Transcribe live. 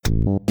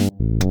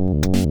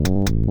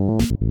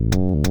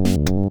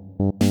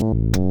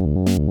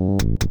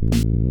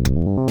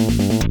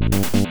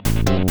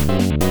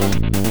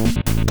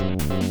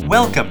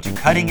Welcome to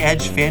Cutting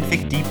Edge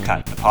Fanfic Deep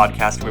Cut, the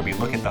podcast where we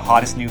look at the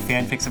hottest new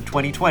fanfics of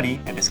 2020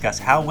 and discuss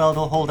how well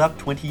they'll hold up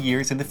 20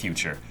 years in the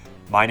future.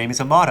 My name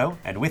is Amato,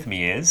 and with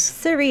me is...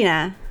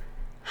 Serena.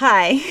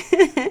 Hi.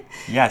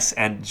 Yes,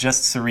 and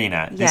just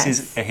Serena. Yes. This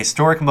is a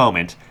historic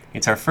moment.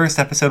 It's our first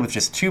episode with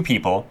just two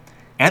people,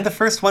 and the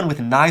first one with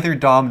neither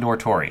Dom nor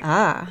Tori.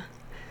 Ah.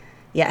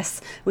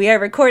 Yes. We are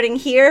recording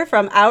here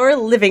from our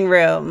living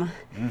room.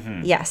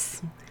 Mm-hmm.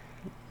 Yes.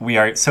 We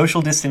are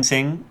social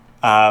distancing,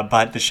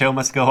 but the show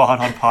must go on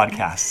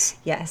podcasts.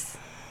 Yes.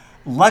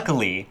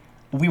 Luckily,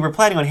 we were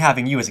planning on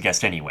having you as a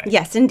guest anyway.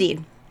 Yes,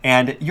 indeed.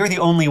 And you're the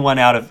only one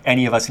out of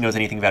any of us who knows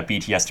anything about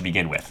BTS to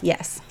begin with.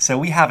 Yes. So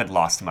we haven't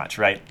lost much,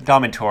 right?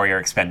 Dom and Tori are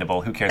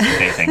expendable. Who cares what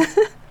they think?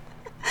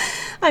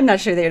 I'm not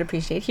sure they would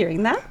appreciate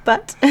hearing that,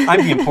 but...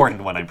 I'm the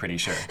important one, I'm pretty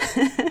sure.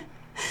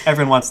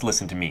 Everyone wants to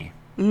listen to me.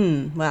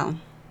 Well,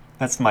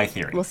 That's my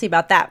theory. we'll see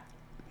about that.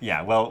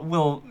 Yeah, well,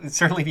 we'll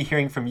certainly be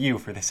hearing from you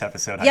for this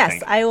episode, I Yes,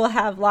 think. I will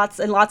have lots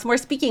and lots more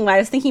speaking. I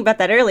was thinking about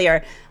that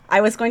earlier.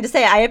 I was going to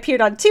say I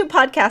appeared on two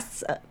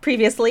podcasts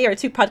previously, or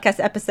two podcast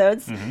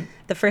episodes. Mm-hmm.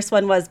 The first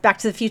one was Back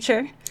to the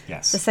Future.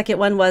 Yes. The second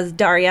one was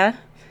Daria.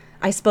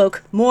 I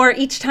spoke more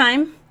each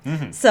time.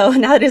 Mm-hmm. So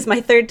now that it is my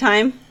third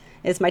time,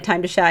 it's my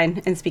time to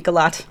shine and speak a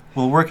lot.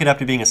 We'll work it up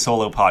to being a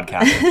solo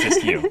podcast with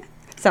just you.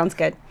 Sounds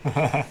good.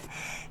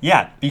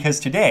 Yeah, because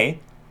today,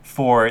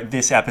 for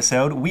this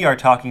episode, we are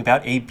talking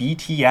about a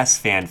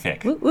BTS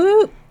fanfic. Woo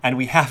woo. And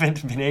we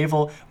haven't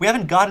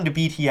gotten to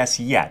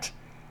BTS yet,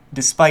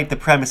 despite the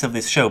premise of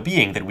this show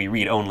being that we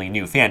read only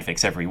new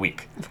fanfics every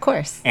week. Of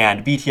course.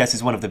 And BTS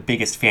is one of the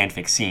biggest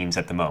fanfic scenes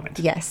at the moment.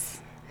 Yes.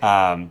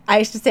 Um,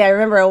 I should say, I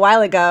remember a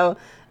while ago,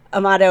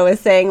 Amato was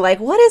saying, like,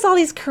 what is all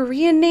these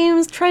Korean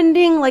names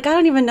trending? Like, I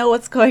don't even know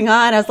what's going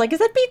on. I was like, is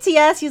that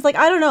BTS? He's like,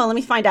 I don't know. Let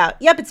me find out.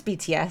 Yep, it's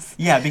BTS.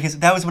 yeah, because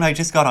that was when I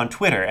just got on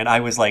Twitter, and I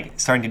was, like,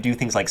 starting to do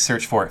things like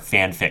search for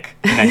fanfic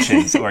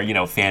mentions or,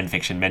 fan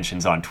fiction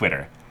mentions on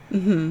Twitter.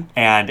 Mm-hmm.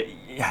 And,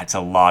 yeah, it's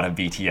a lot of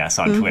BTS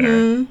on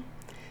Twitter.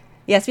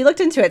 Yes, we looked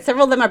into it.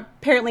 Several of them are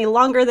apparently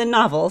longer than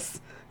novels.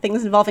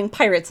 Things involving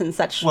pirates and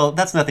such. Well,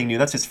 that's nothing new.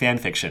 That's just fan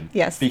fiction.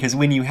 Yes. Because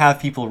when you have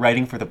people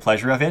writing for the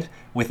pleasure of it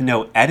with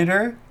no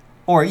editor,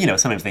 or,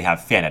 sometimes they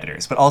have fan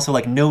editors, but also,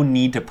 like, no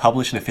need to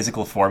publish in a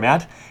physical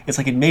format, it's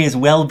like it may as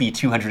well be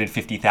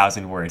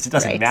 250,000 words. It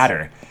doesn't Right.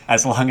 matter,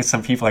 as long as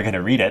some people are going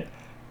to read it,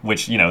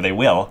 which, they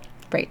will.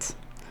 Right.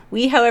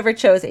 We, however,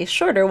 chose a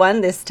shorter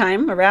one this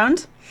time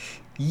around.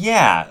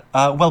 Yeah.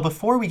 Well,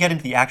 before we get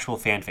into the actual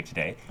fanfic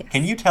today,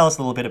 can you tell us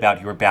a little bit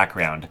about your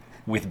background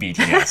with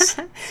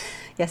BTS?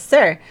 Yes,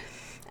 sir.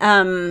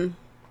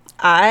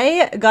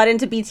 I got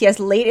into BTS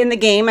late in the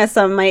game, as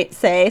some might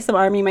say, some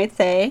ARMY might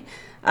say,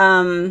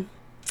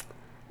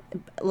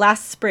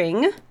 last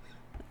spring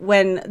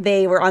when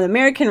they were on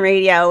American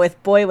radio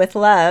with Boy With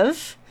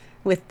Love,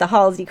 with the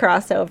Halsey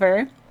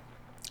crossover.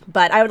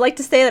 But I would like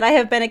to say that I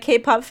have been a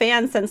K-pop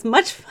fan since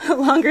much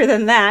longer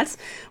than that,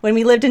 when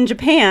we lived in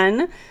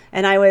Japan,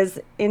 and I was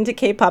into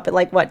K-pop at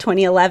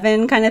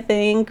 2011 kind of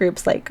thing.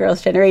 Groups like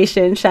Girls'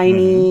 Generation,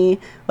 SHINee,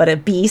 What a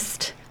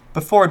Beast.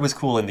 Before it was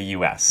cool in the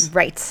US,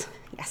 Right,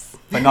 yes.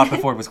 but not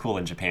before it was cool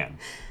in Japan.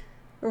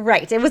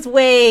 Right, it was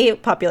way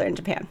popular in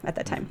Japan at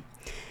that time.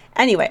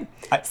 Anyway.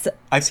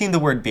 I've seen the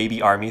word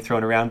baby army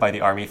thrown around by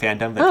the army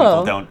fandom that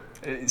Oh. people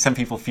don't... some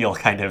people feel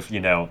kind of,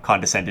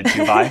 condescended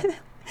to by.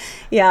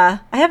 Yeah,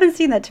 I haven't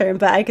seen that term,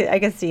 but I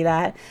could see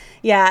that.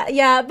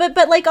 Yeah, but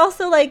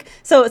also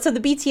so the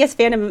BTS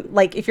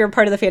fandom, if you're a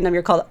part of the fandom,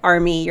 you're called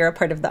ARMY. You're a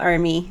part of the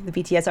ARMY, the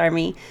BTS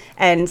ARMY,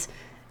 and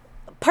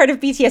part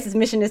of BTS's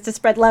mission is to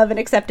spread love and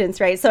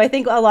acceptance, right? So I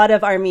think a lot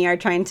of ARMY are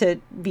trying to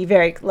be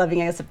very loving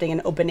and accepting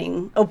and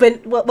welcoming,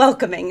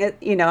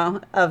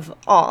 of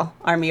all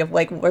ARMY, of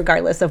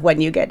regardless of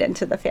when you get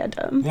into the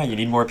fandom. Yeah, you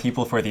need more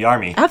people for the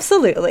army.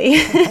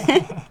 Absolutely.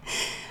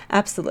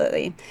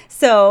 Absolutely.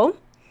 So,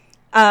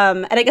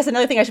 and I guess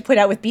another thing I should point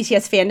out with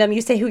BTS fandom,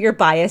 you say who your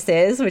bias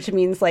is, which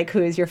means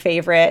who is your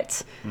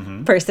favorite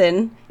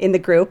person in the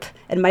group.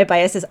 And my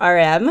bias is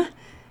RM.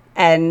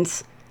 And,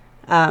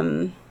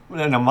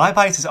 No, my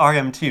bias is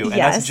RM too, and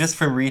Yes. that's just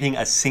from reading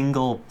a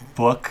single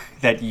book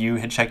that you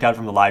had checked out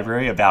from the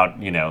library about,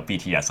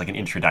 BTS, like an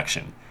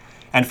introduction.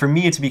 And for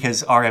me, it's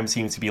because RM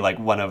seems to be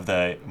one of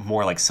the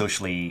more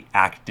socially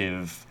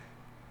active,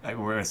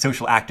 or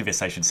social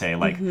activists, I should say,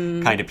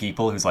 kind of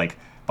people who's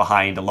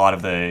behind a lot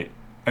of the,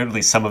 or at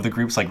least some of the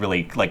groups,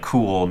 really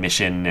cool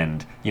mission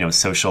and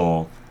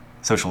social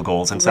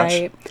goals and such.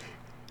 right.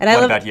 And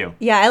What about you?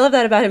 Yeah, I love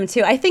that about him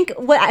too. I think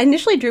what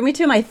initially drew me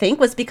to him,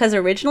 was because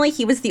originally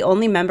he was the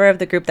only member of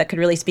the group that could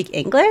really speak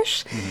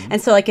English. Mm-hmm.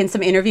 And so in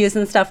some interviews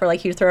and stuff where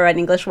he'd throw around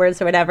English words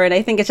or whatever. And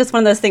I think it's just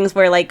one of those things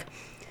where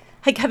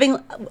having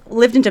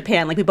lived in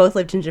Japan, we both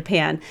lived in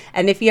Japan.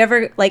 And if you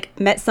ever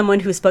met someone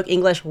who spoke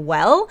English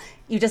well,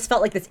 you just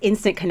felt like this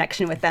instant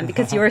connection with them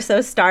because you were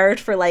so starved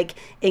for like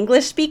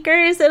English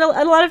speakers at a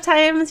lot of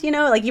times,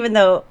 like even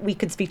though we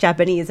could speak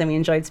Japanese and we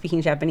enjoyed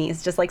speaking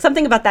Japanese, just like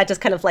something about that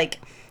just kind of like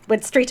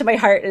went straight to my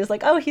heart. It was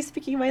like, oh, he's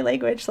speaking my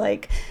language.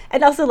 Like,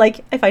 and also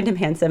like I find him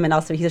handsome, and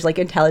also he's like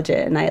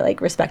intelligent, and I like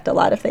respect a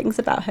lot of things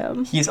about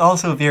him. He is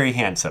also very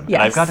handsome. Yes.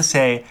 And I've got to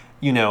say,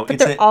 but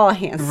they're all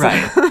handsome.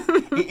 Right.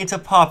 It's a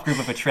pop group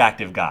of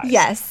attractive guys.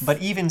 Yes.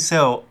 But even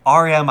so,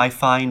 RM I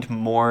find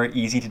more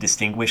easy to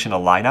distinguish in a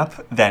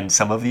lineup than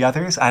some of the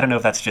others. I don't know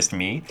if that's just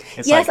me.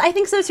 It's yes, like, I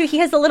think so too. He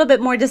has a little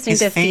bit more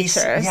distinctive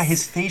features. Yeah,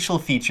 his facial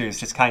features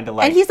just kind of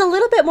like... And he's a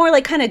little bit more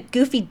like kind of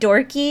goofy,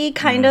 dorky,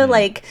 kind of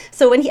like...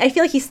 So when I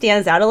feel like he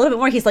stands out a little bit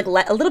more. He's like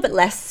a little bit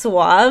less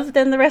suave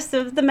than the rest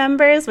of the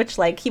members, which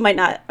like he might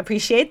not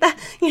appreciate that,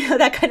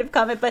 that kind of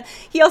comment. But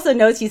he also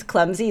knows he's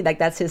clumsy. Like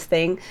that's his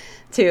thing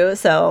too.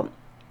 So...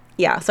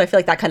 yeah, so I feel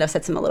like that kind of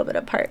sets him a little bit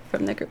apart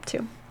from the group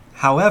too.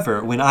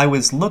 However, when I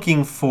was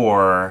looking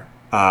for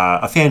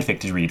a fanfic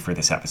to read for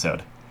this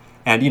episode,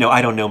 and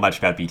I don't know much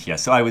about BTS,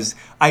 so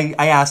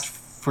I asked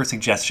for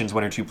suggestions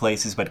one or two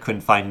places, but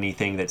couldn't find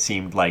anything that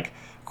seemed like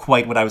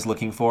quite what I was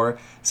looking for.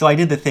 So I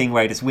did the thing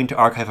where I just went to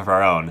Archive of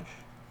Our Own,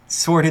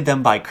 sorted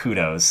them by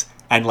kudos,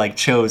 and like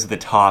chose the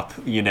top,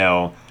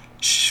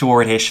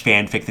 shortish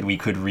fanfic that we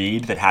could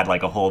read that had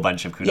like a whole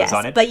bunch of kudos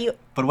on it.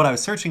 But what I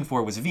was searching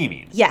for was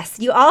V-mean. Yes,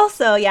 you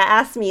also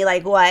asked me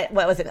like what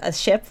was it, a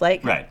ship,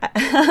 like right.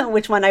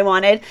 which one I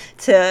wanted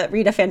to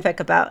read a fanfic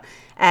about.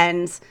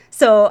 And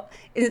so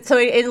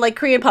in like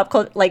Korean pop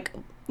culture, like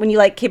when you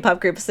like K-pop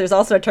groups, there's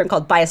also a term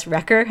called bias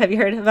wrecker. Have you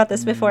heard about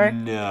this before?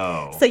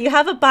 No. So you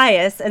have a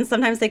bias, and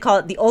sometimes they call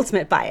it the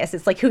ultimate bias.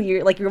 It's like who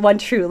you're like your one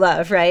true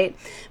love, right?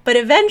 But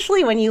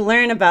eventually, when you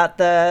learn about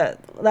the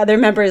other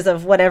members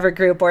of whatever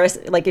group, or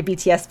like a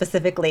BTS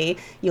specifically,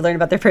 you learn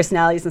about their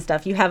personalities and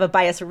stuff. You have a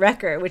bias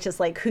wrecker, which is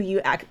like who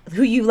you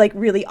like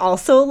really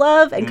also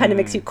love, and kind of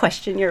makes you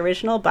question your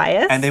original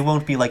bias. And they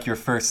won't be like your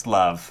first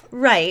love,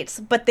 right?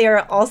 But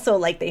they're also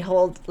like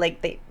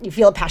you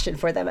feel a passion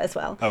for them as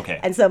well. Okay.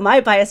 And so my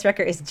bias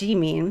wrecker is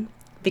Jimin,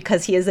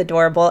 because he is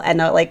adorable and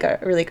like a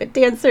really good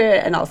dancer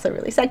and also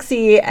really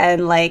sexy,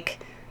 and like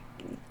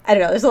I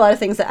don't know, there's a lot of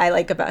things that I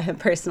like about him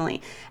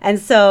personally. And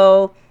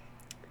so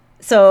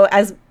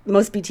as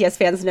most BTS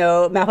fans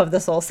know, Map of the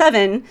Soul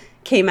 7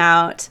 came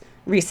out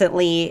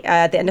recently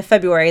at the end of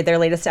February, their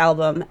latest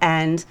album,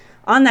 and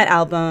on that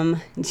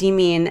album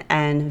Jimin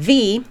and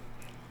V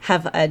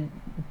have a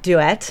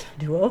duet,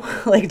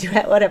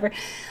 whatever,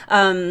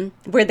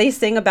 where they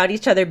sing about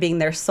each other being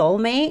their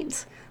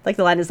soulmate. Like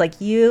the line is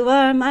like, "You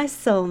are my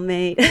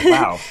soulmate."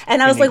 Wow.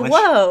 And I was like, English?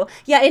 whoa.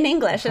 Yeah, in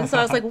English. And so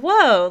I was like,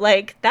 whoa,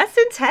 like that's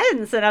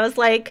intense. And I was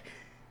like,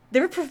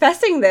 they were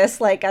professing this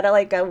like at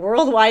a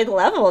worldwide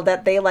level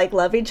that they like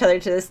love each other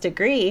to this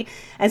degree.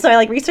 And so I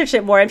like researched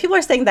it more, and people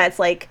are saying that's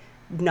like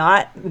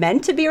not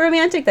meant to be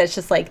romantic. That's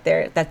just like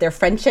their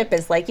friendship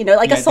is like,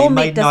 like a soulmate. They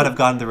might not have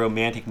gotten the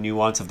romantic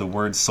nuance of the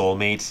word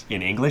soulmate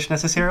in English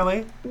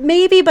necessarily.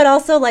 Maybe, but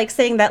also like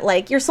saying that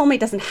like your soulmate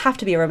doesn't have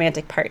to be a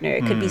romantic partner.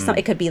 It could be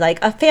it could be like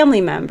a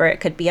family member. It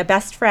could be a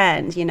best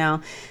friend,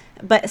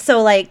 But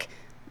so like,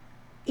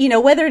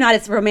 whether or not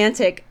it's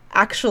romantic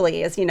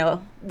actually is,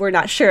 we're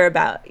not sure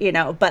about,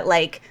 but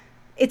like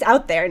it's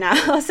out there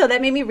now. So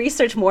that made me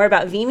research more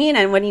about V-mean.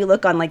 And when you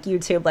look on like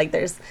YouTube, like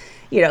there's,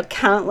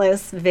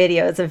 countless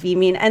videos of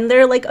V-mean, and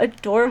they're like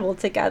adorable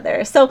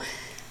together. So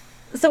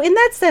in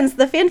that sense,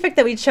 the fanfic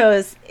that we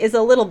chose is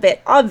a little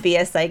bit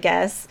obvious, I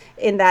guess,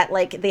 in that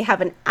like they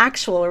have an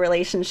actual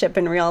relationship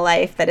in real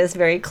life that is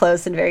very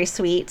close and very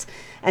sweet.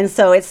 And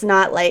so it's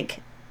not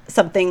like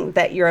something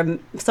that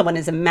someone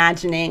is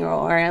imagining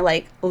or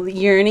like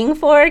yearning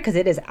for, because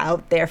it is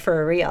out there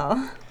for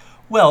real.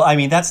 Well, I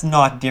mean, that's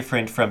not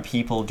different from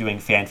people doing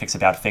fanfics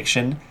about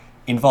fiction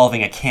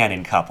involving a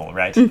canon couple,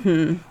 right?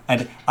 Mm-hmm.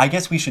 And I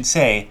guess we should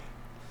say,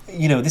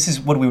 this is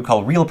what we would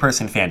call real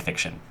person fan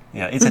fiction.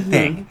 It's a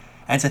thing.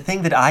 And it's a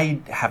thing that I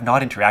have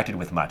not interacted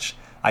with much.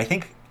 I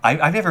think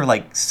I've never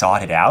like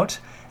sought it out.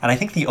 And I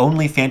think the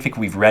only fanfic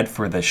we've read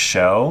for the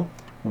show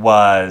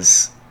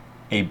was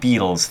a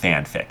Beatles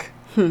fanfic.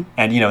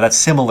 And, that's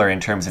similar in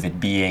terms of it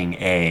being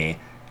a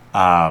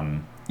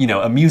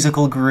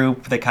musical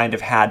group that kind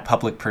of had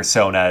public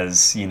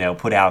personas,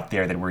 put out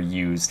there that were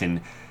used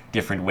in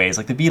different ways.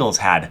 Like the Beatles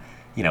had,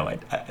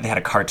 they had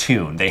a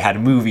cartoon. They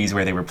had movies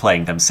where they were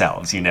playing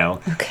themselves,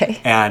 Okay.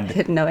 And I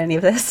didn't know any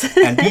of this.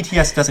 And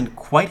BTS doesn't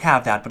quite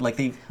have that, but like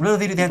they do.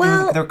 They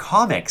have their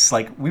comics.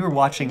 Like we were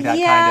watching that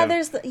kind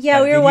of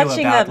we were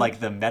watching about like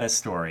the meta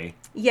story.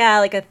 Yeah,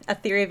 like a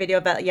theory video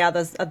about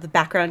those the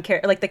background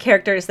like the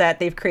characters that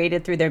they've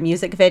created through their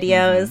music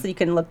videos. Mm-hmm. You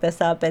can look this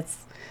up.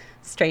 It's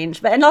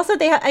strange, but also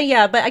they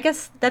but I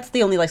guess that's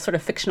the only like sort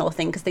of fictional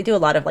thing, because they do a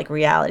lot of like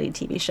reality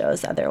TV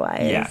shows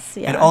otherwise.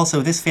 Yeah. And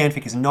also this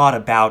fanfic is not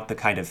about the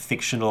kind of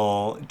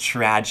fictional,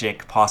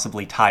 tragic,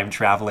 possibly time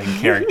traveling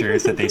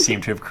characters that they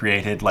seem to have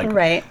created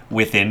like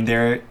within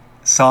their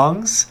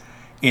songs.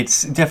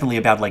 It's definitely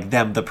about like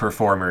them, the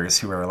performers,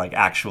 who are like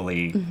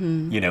actually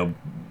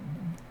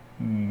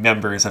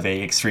members of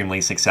a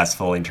extremely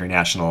successful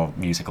international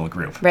musical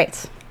group.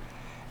 Right.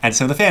 And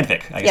so the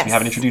fanfic, I guess we Yes.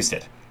 haven't introduced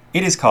it.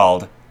 It is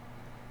called,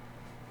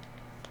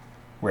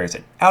 where is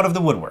it? Out of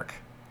the Woodwork.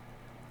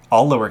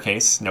 All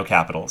lowercase, no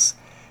capitals.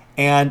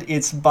 And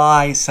it's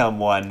by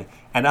someone,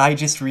 and I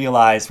just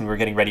realized when we were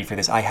getting ready for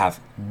this, I have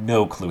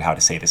no clue how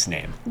to say this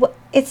name. Well,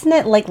 isn't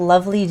it like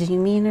Lovely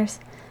Jimin or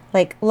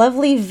like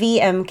Lovely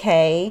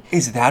VMK?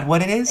 Is that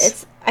what it is?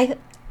 It's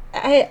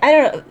I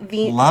don't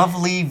know.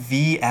 Lovely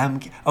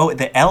VM. Oh,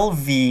 the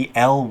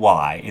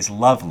LVLY is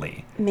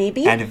lovely.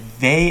 Maybe. And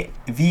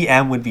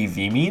VM would be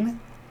Vmin.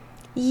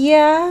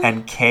 Yeah.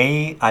 And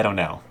K, I don't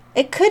know.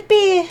 It could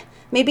be.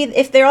 Maybe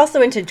if they're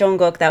also into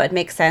Jungkook, that would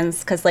make sense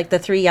because like the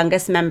three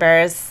youngest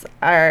members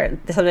are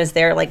sometimes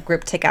they're like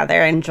grouped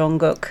together, and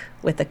Jungkook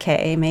with a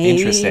K. Maybe.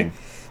 Interesting.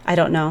 I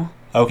don't know.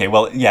 Okay,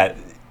 well, yeah,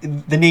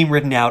 the name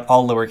written out,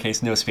 all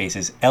lowercase, no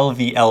spaces,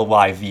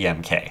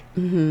 LVLYVMK.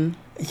 Mm-hmm.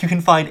 You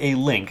can find a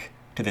link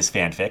to this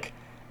fanfic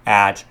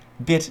at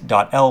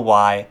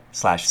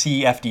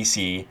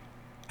bit.ly/CFDC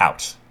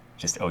out,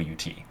 just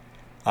O-U-T.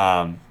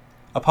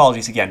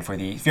 Apologies again for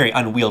the very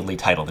unwieldy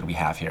title that we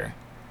have here,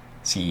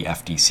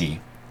 CFDC.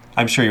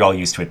 I'm sure you're all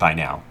used to it by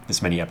now,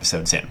 this many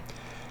episodes in.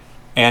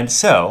 And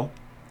so,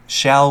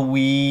 should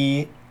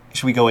we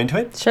go into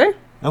it? Sure.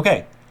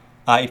 Okay.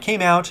 It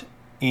came out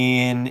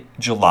in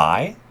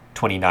July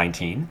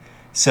 2019,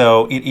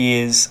 so it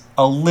is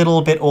a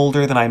little bit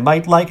older than I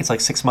might like. It's like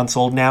 6 months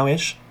old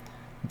now-ish,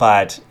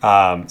 but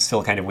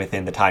still kind of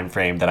within the time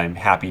frame that I'm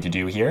happy to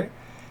do here.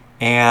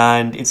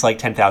 And it's like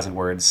 10,000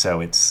 words, so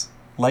it's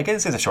like,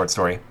 this is a short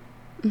story,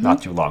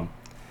 not too long.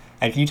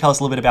 And can you tell us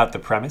a little bit about the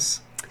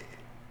premise?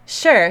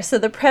 Sure. So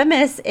the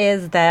premise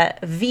is that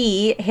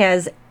V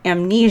has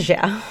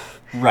amnesia.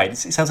 Right. It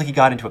sounds like he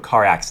got into a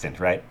car accident,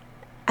 right?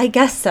 I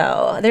guess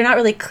so. They're not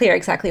really clear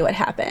exactly what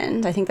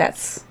happened. I think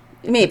that's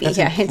maybe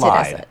hinted as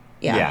implied. it.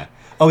 Yeah.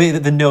 Oh, yeah,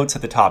 the notes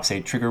at the top say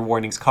trigger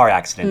warnings, car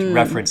accident,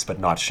 referenced but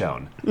not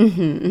shown.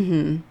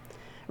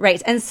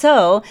 Right. And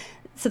so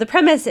the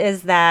premise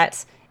is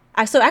that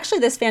so actually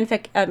this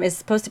fanfic is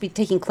supposed to be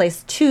taking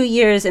place 2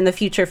 years in the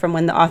future from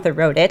when the author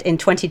wrote it in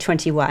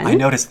 2021. I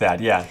noticed that,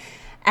 yeah.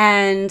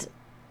 And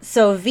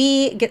so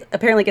V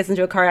apparently gets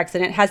into a car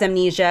accident, has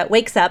amnesia,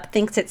 wakes up,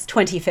 thinks it's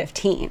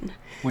 2015.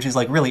 Which is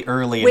like really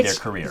early in their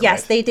career,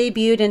 yes, right? they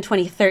debuted in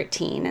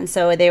 2013. And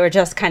so they were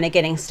just kind of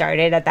getting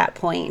started at that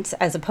point,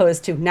 as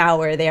opposed to now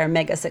where they are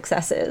mega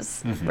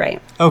successes,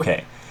 right?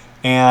 Okay.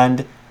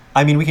 And,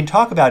 I mean, we can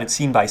talk about it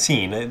scene by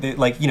scene.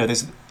 Like, you know,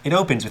 it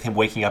opens with him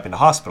waking up in the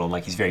hospital, and,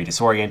 like, he's very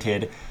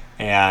disoriented,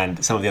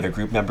 and some of the other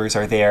group members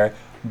are there.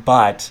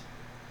 But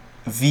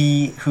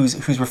V,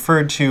 who's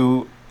referred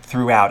to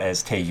throughout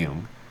as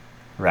Taehyung,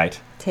 right?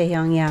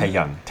 Taehyung, yeah.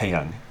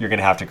 Taehyung. You're going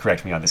to have to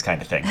correct me on this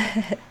kind of thing.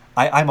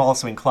 I'm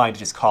also inclined to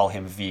just call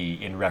him V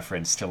in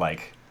reference to,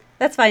 like...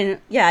 That's fine.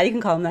 Yeah, you can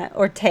call him that.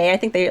 Or Tae. I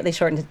think they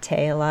shorten to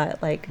Tae a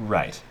lot. Like.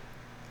 Right.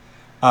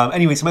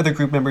 Anyway, some other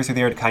group members are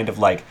there to kind of,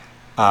 like,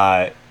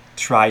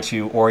 try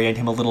to orient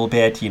him a little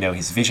bit. You know,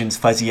 his vision's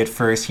fuzzy at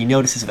first. He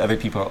notices that other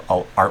people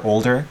are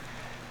older.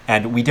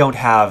 And we don't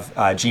have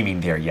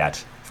Jimin there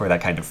yet for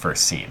that kind of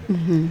first scene.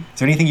 Mm-hmm. Is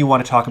there anything you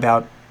want to talk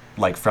about,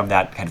 like, from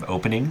that kind of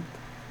opening?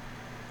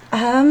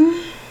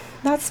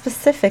 Not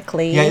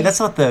specifically. Yeah, that's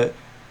not the...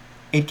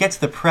 It gets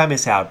the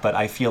premise out, but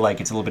I feel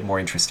like it's a little bit more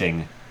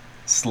interesting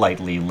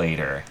slightly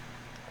later.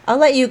 I'll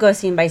let you go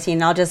scene by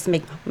scene. I'll just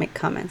make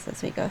comments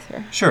as we go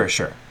through. Sure.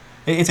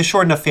 It's a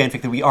short enough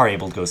fanfic that we are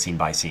able to go scene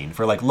by scene.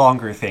 For, like,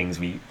 longer things,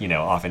 we, you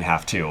know, often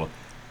have to,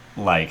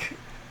 like,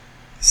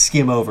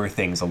 skim over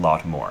things a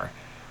lot more.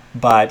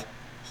 But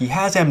he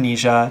has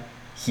amnesia.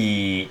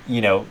 He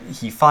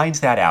finds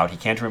that out. He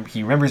can't remember.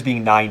 He remembers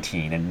being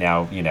 19, and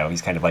now, you know,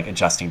 he's kind of, like,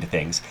 adjusting to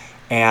things.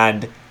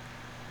 And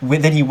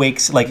then he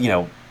wakes, like, you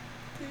know,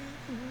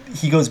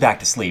 he goes back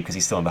to sleep because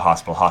he's still in the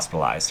hospital,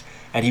 hospitalized.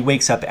 And he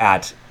wakes up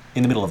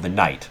in the middle of the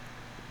night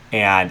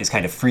and is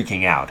kind of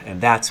freaking out.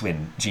 And that's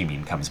when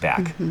Jimin comes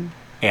back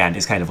and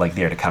is kind of, like,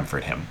 there to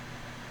comfort him.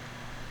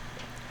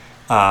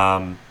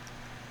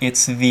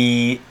 It's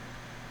the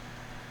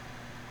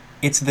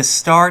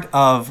start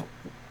of,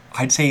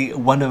 I'd say,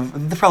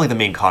 probably the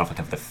main conflict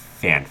of the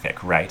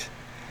fanfic, right?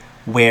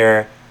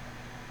 Where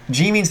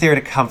Jimin's there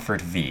to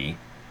comfort V,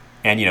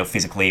 and, you know,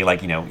 physically,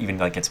 like, you know, even,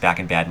 like, gets back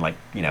in bed and, like,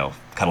 you know,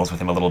 cuddles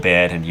with him a little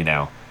bit and, you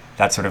know,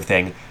 that sort of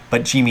thing.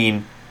 But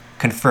Jimin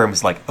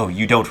confirms, like, oh,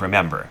 you don't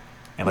remember.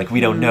 And, like,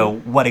 we don't know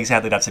what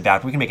exactly that's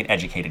about. We can make an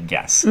educated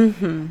guess.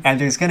 And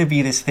there's going to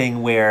be this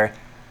thing where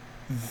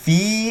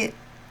V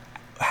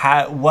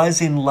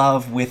was in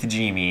love with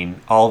Jimin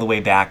all the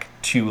way back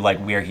to, like,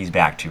 where he's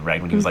back to,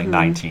 right? When he was, like,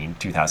 19,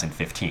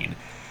 2015.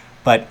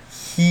 But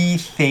he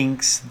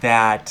thinks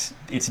that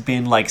it's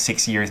been, like,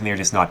 6 years and they're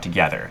just not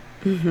together.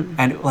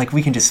 And, like,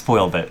 we can just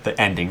spoil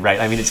the ending, right?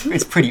 I mean,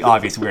 it's pretty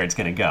obvious where it's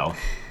going to go.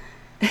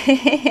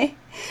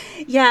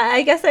 Yeah,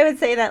 I guess I would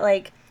say that,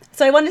 like,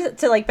 so I wanted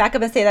to, like, back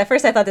up and say that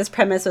first I thought this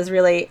premise was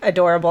really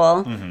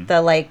adorable.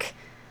 The, like,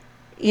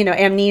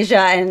 amnesia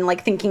and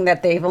like thinking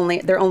that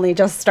they're only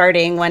just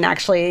starting when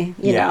actually,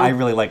 Yeah, I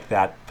really liked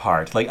that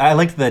part. Like, I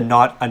liked the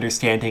not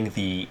understanding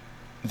the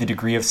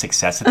degree of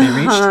success that they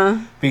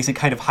reached, because it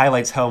kind of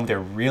highlights home their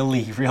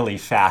really, really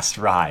fast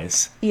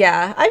rise.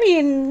 Yeah, I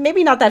mean,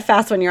 maybe not that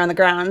fast when you're on the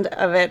ground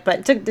of it,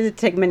 but it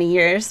take many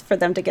years for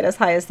them to get as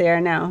high as they are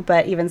now.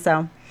 But even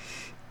so,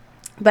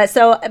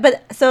 so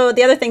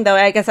the other thing though,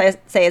 I guess I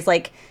say is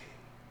like,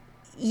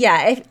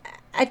 yeah,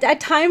 at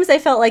times I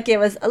felt like it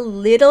was a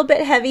little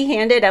bit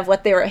heavy-handed of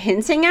what they were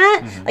hinting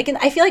at. Like,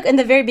 I feel like in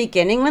the very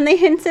beginning when they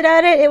hinted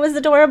at it, it was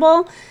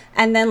adorable,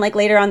 and then like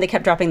later on they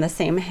kept dropping the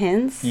same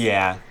hints.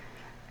 Yeah.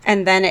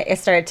 And then it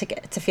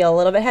started to feel a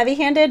little bit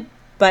heavy-handed,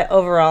 but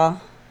overall,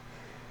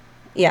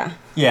 yeah.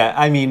 Yeah,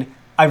 I mean,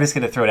 I'm just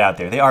going to throw it out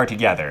there. They are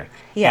together.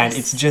 Yes. And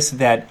it's just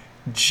that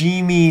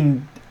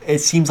Jimin, it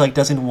seems like,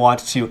 doesn't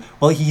want to...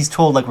 Well, he's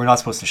told, like, we're not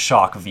supposed to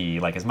shock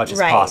V, like, as much as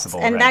possible.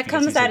 And right? that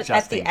Because comes he's out at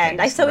adjusting the end.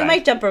 things, So we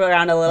might jump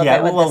around a little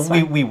bit with this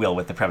one. We will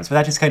with the premise. But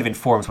that just kind of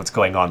informs what's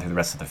going on through the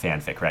rest of the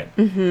fanfic, right?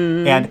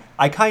 Mm-hmm. And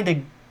I kind of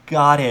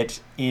got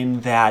it in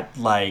that,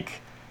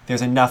 like...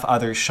 There's enough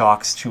other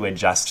shocks to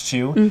adjust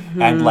to,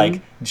 and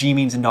like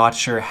Jimin's not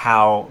sure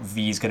how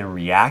V's gonna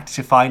react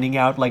to finding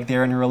out like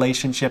they're in a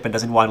relationship, and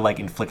doesn't want to like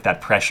inflict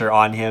that pressure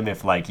on him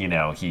if like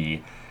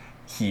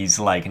he's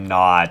like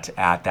not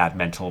at that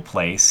mental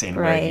place in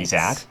where he's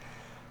at.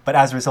 But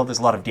as a result, there's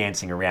a lot of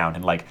dancing around,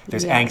 and like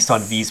there's angst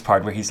on V's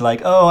part where he's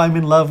like, "Oh, I'm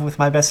in love with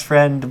my best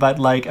friend, but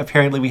like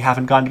apparently we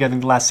haven't gone together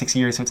in the last 6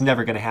 years, so it's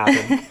never gonna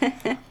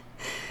happen."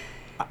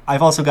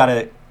 I've also got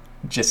to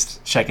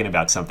just check in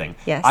about something.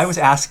 Yes.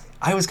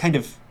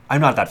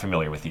 I'm not that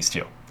familiar with these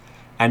two.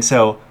 And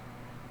so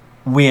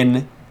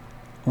when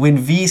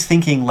V's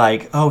thinking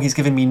like, oh, he's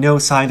given me no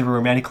sign that we're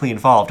romantically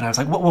involved, and I was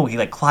like, whoa, he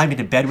like climbed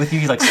into bed with you,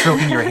 he's like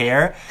stroking your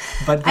hair.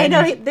 But then I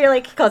know, they're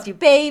like, he calls you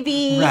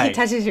baby, he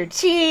touches your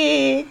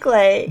cheek,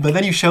 like... But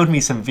then you showed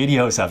me some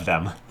videos of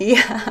them.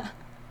 Yeah.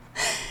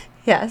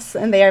 Yes,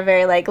 and they are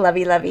very like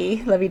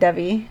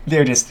lovey-dovey.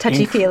 They're just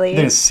touchy-feely.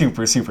 They're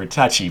super, super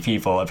touchy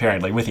people,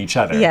 apparently, with each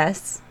other.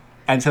 Yes.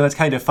 And so it's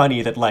kind of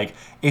funny that, like,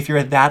 if you're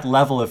at that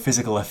level of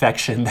physical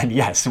affection, then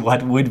yes,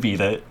 what would be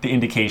the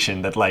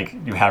indication that, like,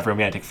 you have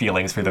romantic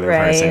feelings for the other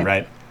person,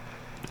 right?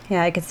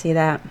 Yeah, I could see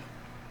that.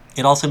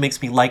 It also makes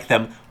me like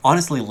them,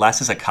 honestly, less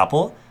as a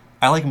couple.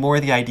 I like more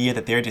the idea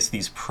that they're just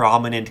these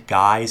prominent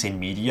guys in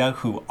media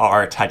who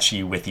are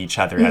touchy with each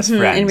other as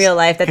friends. In real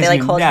life, that they,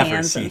 like, hold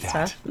hands see and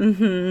that. stuff.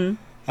 Mm-hmm.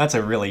 That's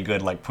a really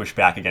good, like,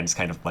 pushback against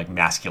kind of, like,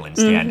 masculine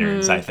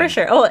standards, I think. For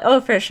sure.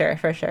 Oh, for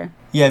sure.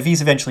 Yeah, V's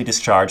eventually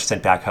discharged,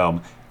 sent back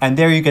home. And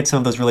there you get some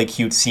of those really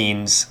cute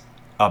scenes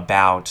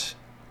about,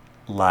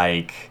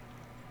 like,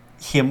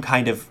 him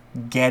kind of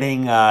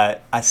getting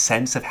a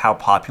sense of how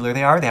popular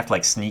they are. They have to,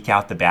 like, sneak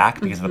out the back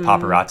because of the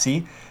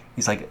paparazzi.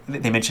 He's like,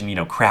 they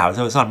mentioned, crowds.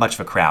 Oh, it's not much of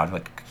a crowd.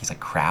 Like, he's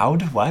like,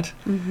 crowd? What?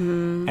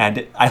 Mm-hmm.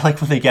 And I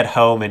like when they get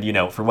home and,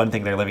 for one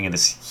thing, they're living in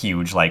this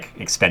huge, like,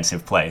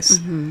 expensive place.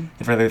 Mm-hmm.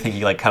 And for another thing,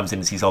 he, like, comes in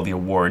and sees all the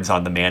awards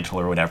on the mantle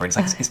or whatever. It's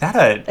like, is that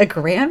a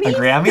Grammy? A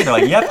Grammy? They're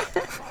like, yep.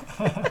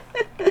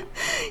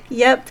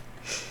 Yep.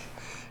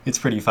 It's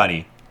pretty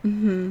funny.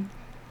 Mm-hmm.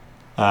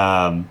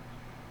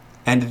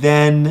 And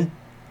then,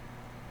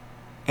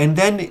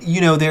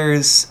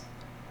 there's...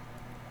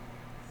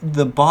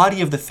 The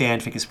body of the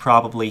fanfic is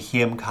probably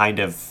him kind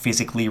of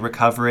physically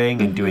recovering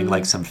and doing,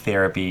 like, some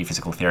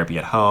physical therapy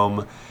at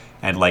home,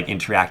 and, like,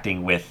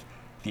 interacting with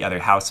the other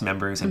house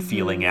members and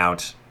feeling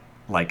out,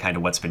 like, kind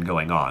of what's been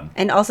going on.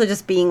 And also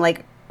just being,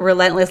 like,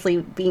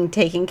 relentlessly being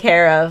taken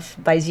care of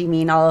by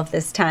Jimin all of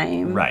this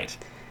time. Right.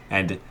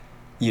 And,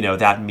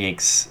 that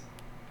makes...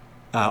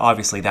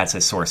 obviously, that's a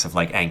source of,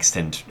 like, angst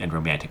and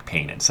romantic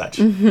pain and such.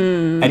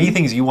 Mm-hmm. Any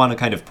things you want to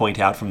kind of point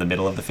out from the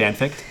middle of the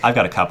fanfic? I've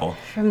got a couple.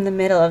 From the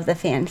middle of the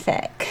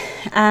fanfic.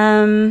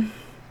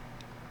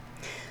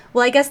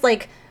 Well, I guess,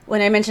 like,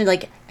 when I mentioned,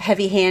 like,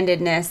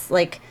 heavy-handedness,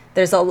 like,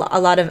 there's a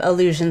lot of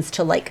allusions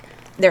to, like,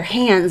 their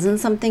hands and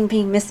something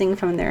being missing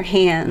from their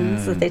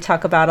hands that they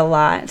talk about a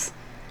lot.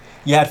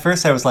 Yeah, at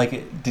first I was like,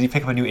 did he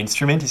pick up a new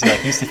instrument? Is he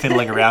like used to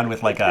fiddling around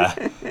with like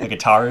a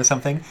guitar or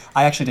something?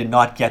 I actually did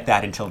not get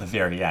that until the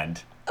very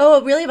end.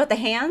 Oh, really? About the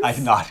hands? I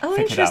did not pick it up.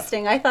 Oh,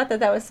 interesting. I thought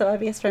that was so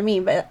obvious for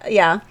me, but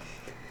yeah.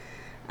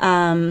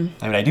 I mean,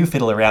 I do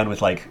fiddle around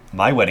with like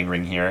my wedding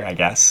ring here, I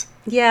guess.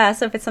 Yeah,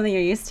 so if it's something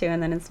you're used to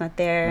and then it's not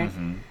there.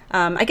 Mm-hmm.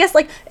 I guess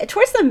like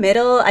towards the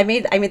middle, I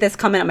made this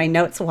comment on my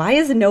notes. Why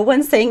is no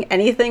one saying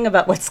anything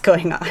about what's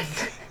going on?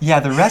 Yeah,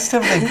 the rest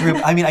of the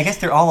group, I mean, I guess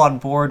they're all on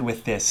board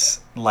with this,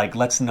 like,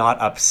 let's not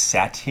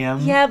upset him.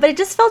 Yeah, but it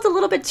just felt a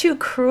little bit too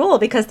cruel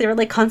because they were,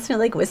 like,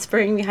 constantly, like,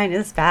 whispering behind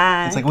his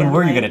back. It's like, when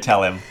were you going to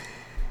tell him?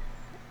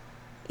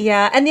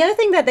 Yeah, and the other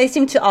thing that they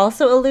seem to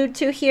also allude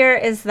to here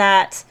is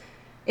that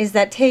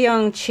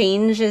Taeyong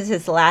changes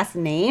his last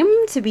name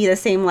to be the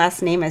same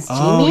last name as Jimin's.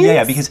 Oh,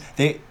 yeah, because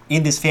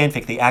in this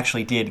fanfic, they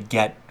actually did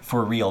get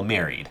for real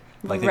married.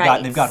 Like,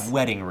 they've got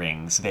wedding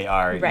rings. They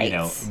are,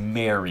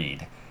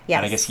 married. And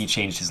I Yes. guess he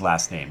changed his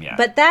last name, yeah.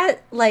 But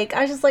that, like,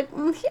 I was just like,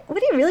 would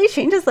he really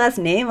change his last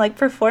name? Like,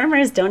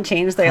 performers don't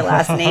change their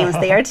last names.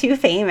 They are too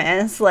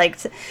famous. Like,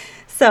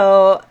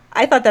 so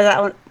I thought that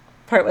that one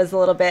part was a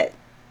little bit.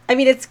 I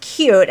mean, it's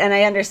cute, and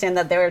I understand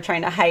that they were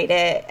trying to hide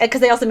it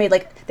because they also made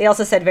like they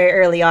also said very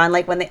early on,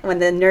 like when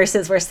the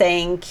nurses were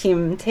saying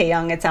Kim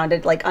Tae-young, it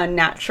sounded like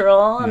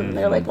unnatural, and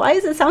they're like, why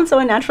does it sound so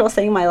unnatural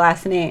saying my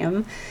last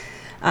name?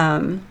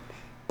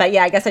 But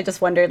yeah, I guess I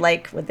just wondered,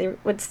 like, would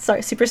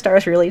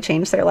superstars really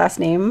change their last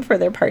name for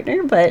their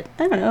partner? But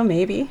I don't know,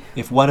 maybe.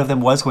 If one of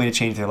them was going to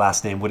change their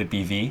last name, would it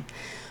be V?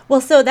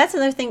 Well, so that's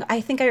another thing I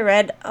think I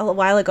read a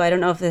while ago. I don't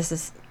know if this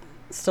is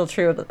still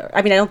true.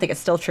 I mean, I don't think it's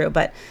still true,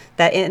 but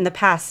that in the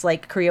past,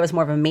 like, Korea was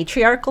more of a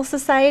matriarchal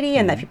society,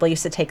 and that people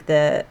used to take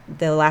the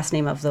last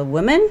name of the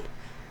woman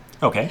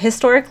Okay.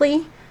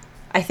 historically.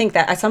 I think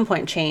that at some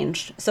point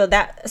changed. So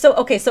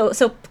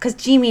because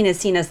Jimin is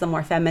seen as the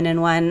more feminine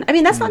one. I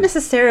mean, that's not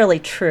necessarily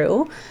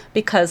true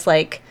because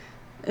like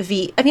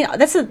I mean,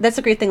 that's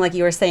a great thing, like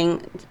you were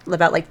saying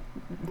about like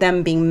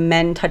them being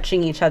men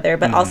touching each other,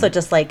 but also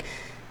just like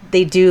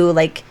they do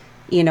like,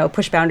 you know,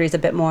 push boundaries a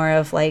bit more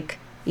of like,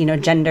 you know,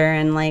 gender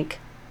and like,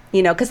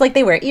 you know, because like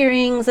they wear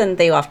earrings and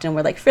they often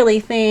wear like frilly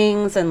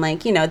things and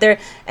like, you know,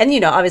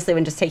 obviously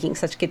when just taking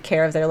such good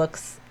care of their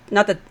looks,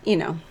 not that, you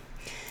know,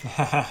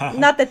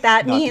 not that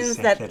Not to means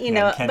say that, you men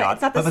know, cannot, but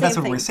it's not the but same that's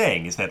what thing. we're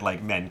saying is that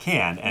like men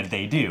can and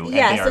they do and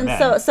Yes, they are and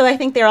men. so I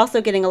think they're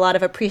also getting a lot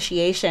of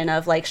appreciation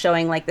of like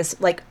showing like this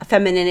like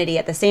femininity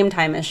at the same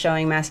time as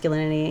showing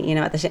masculinity, you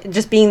know, at the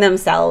just being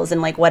themselves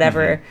and like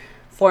whatever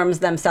forms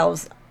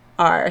themselves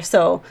are.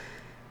 So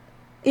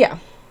yeah,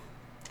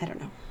 I don't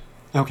know.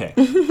 Okay.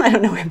 I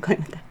don't know where I'm going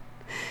with that.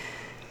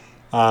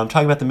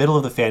 Talking about the middle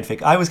of the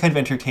fanfic, I was kind of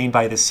entertained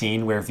by the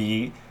scene where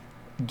V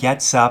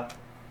gets up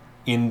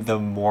in the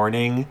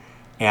morning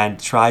and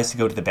tries to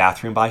go to the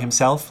bathroom by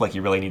himself, like he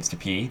really needs to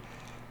pee.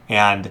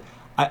 And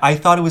I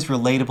thought it was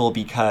relatable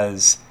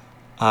because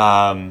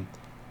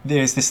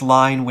there's this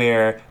line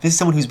where this is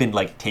someone who's been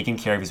like taken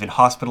care of, he's been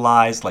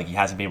hospitalized, like he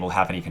hasn't been able to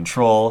have any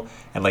control,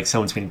 and like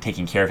someone's been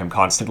taking care of him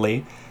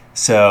constantly.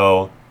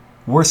 So,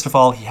 worst of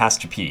all, he has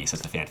to pee,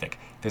 says the fanfic.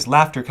 There's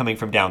laughter coming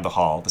from down the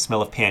hall, the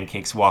smell of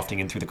pancakes wafting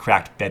in through the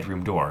cracked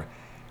bedroom door.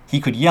 He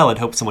could yell and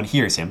hope someone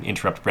hears him,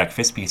 interrupt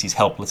breakfast because he's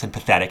helpless and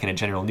pathetic and a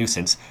general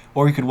nuisance,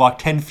 or he could walk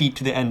 10 feet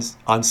to the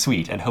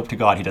ensuite and hope to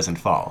God he doesn't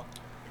fall.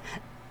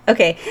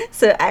 Okay,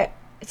 so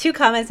two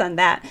comments on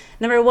that.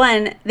 Number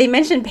one, they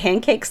mentioned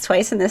pancakes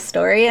twice in this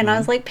story, and I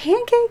was like,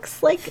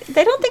 pancakes? Like,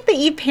 they don't think they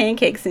eat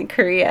pancakes in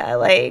Korea.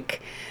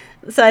 Like,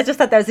 so I just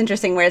thought that was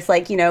interesting where it's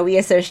like, you know, we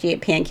associate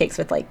pancakes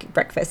with like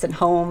breakfast and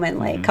home and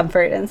like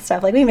comfort and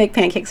stuff. Like we make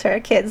pancakes for our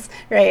kids,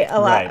 right?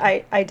 A lot.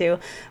 Right. I do.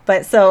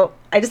 But so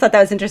I just thought that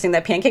was interesting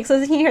that pancakes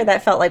was in here.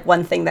 That felt like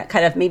one thing that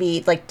kind of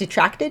maybe like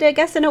detracted, I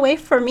guess, in a way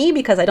for me,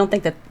 because I don't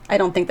think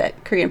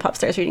that Korean pop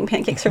stars are eating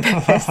pancakes for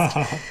breakfast.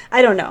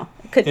 I don't know.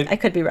 I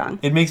could be wrong.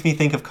 It makes me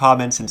think of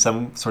comments in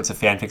some sorts of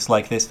fanfics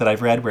like this that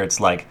I've read where it's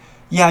like,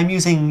 yeah, I'm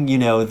using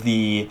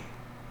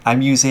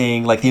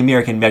like the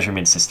American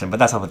measurement system, but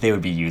that's not what they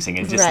would be using.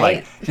 And just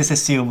Right. just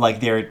assume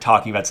like they're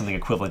talking about something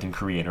equivalent in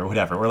Korean or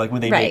whatever, or like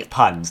when they Right. make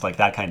puns, like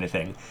that kind of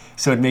thing.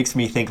 So it makes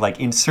me think like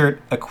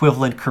insert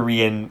equivalent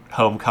Korean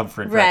home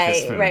comfort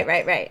breakfast food.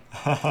 Right.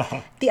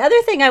 The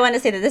other thing I want to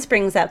say that this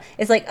brings up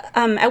is like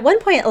at one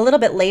point a little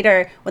bit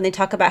later when they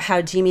talk about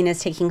how Jimin is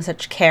taking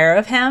such care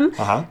of him,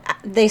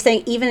 they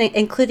say even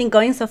including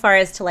going so far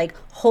as to like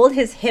hold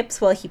his hips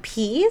while he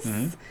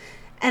pees.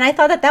 And I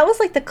thought that was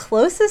like the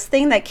closest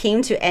thing that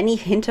came to any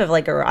hint of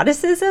like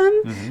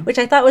eroticism, which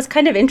I thought was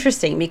kind of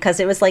interesting because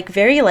it was like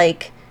very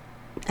like,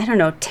 I don't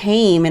know,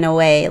 tame in a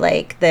way.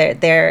 Like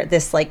they're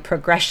this like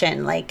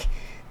progression, like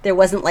there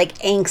wasn't like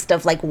angst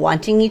of like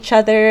wanting each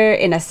other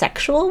in a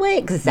sexual way.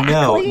 Exactly.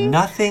 No,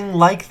 nothing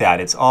like that.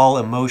 It's all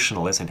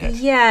emotional, isn't it?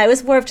 Yeah, it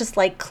was more of just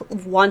like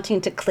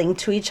wanting to cling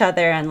to each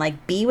other and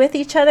like be with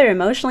each other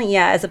emotionally,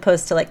 yeah, as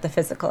opposed to like the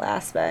physical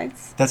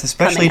aspects. That's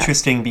especially coming up.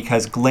 interesting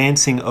because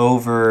glancing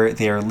over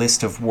their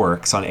list of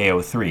works on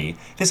AO3,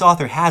 this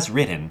author has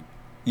written,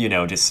 you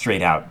know, just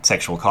straight out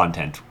sexual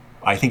content.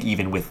 I think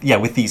even with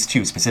these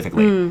two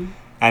specifically.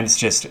 And it's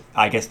just,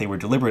 I guess they were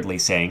deliberately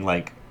saying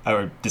like,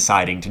 or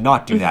deciding to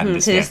not do that in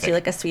this To just fanfic. do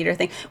like a sweeter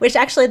thing, which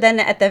actually then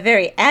at the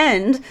very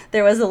end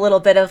there was a little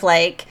bit of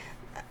like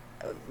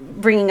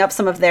bringing up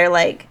some of their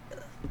like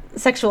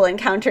sexual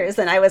encounters,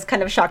 and I was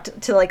kind of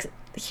shocked to like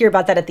hear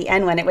about that at the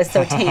end when it was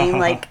so tame.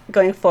 Like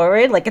going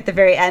forward, like at the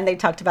very end they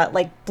talked about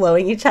like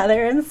blowing each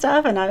other and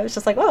stuff, and I was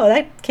just like, oh,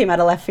 that came out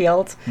of left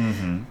field.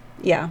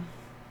 Yeah.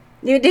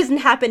 It doesn't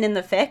happen in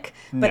the fic,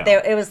 but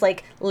No. it was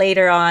like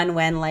later on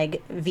when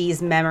like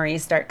V's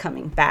memories start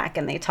coming back,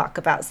 and they talk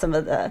about some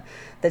of the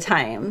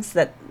times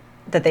that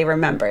they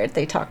remembered.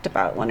 They talked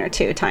about one or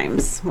two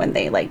times when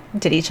they like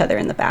did each other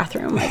in the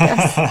bathroom, I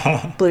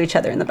guess. Blew each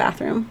other in the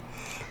bathroom.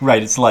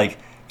 Right, it's like,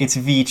 it's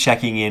V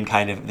checking in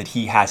kind of that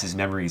he has his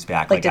memories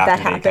back, Like, did after that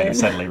they kind happen? of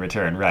suddenly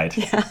return, right.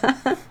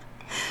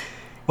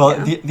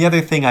 Well, the other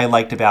thing I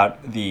liked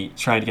about the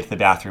trying to get to the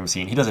bathroom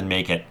scene, he doesn't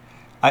make it,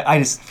 I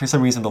just, for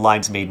some reason, the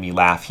lines made me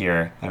laugh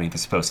here. I mean, they're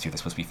supposed to. They're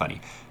supposed to be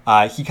funny.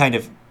 He kind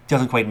of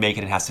doesn't quite make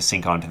it and has to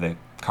sink onto the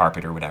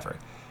carpet or whatever.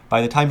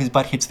 By the time his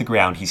butt hits the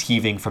ground, he's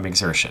heaving from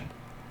exertion.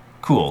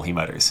 Cool, he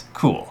mutters.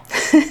 Cool.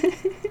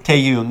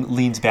 Tae-young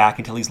leans back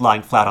until he's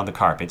lying flat on the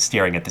carpet,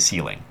 staring at the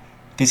ceiling.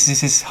 This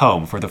is his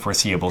home for the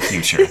foreseeable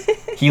future.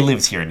 He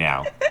lives here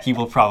now. He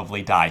will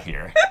probably die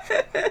here.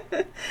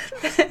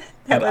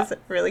 That was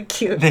really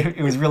cute.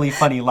 It was really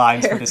funny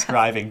lines for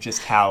describing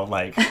just how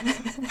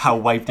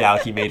wiped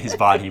out he made his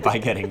body by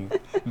getting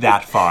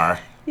that far.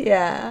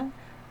 Yeah.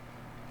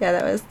 Yeah,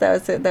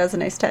 that was a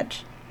nice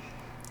touch.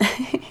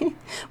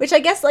 Which I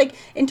guess, like,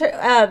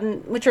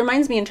 which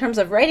reminds me in terms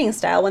of writing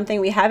style, one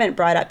thing we haven't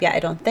brought up yet, I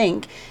don't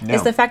think,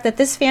 is the fact that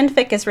this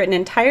fanfic is written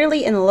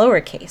entirely in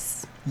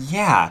lowercase.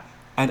 Yeah,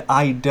 and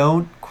I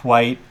don't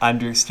quite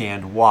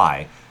understand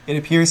why. It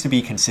appears to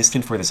be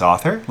consistent for this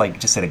author, like,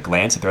 just at a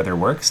glance at their other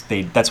works.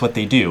 That's what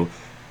they do.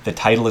 The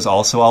title is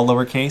also all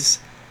lowercase.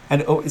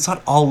 And, it's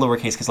not all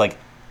lowercase, because, like,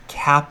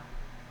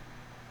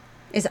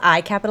 Is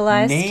I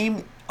capitalized?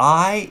 Name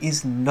I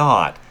is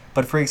not.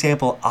 But, for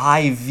example,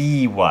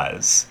 IV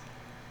was.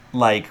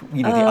 Like, the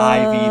IV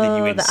that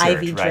you insert,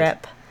 the IV right?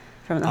 drip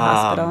from the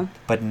hospital.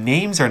 But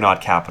names are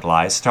not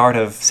capitalized. Start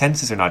of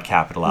sentences are not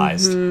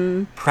capitalized.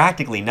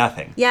 Practically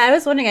nothing. Yeah, I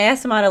was wondering, I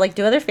asked Amada, like,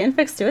 do other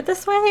fanfics do it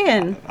this way?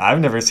 And I've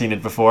never seen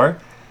it before.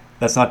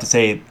 That's not to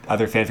say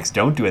other fanfics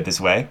don't do it this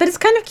way. But it's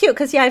kind of cute,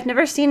 because, I've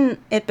never seen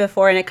it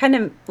before, and it kind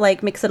of,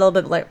 like, makes it a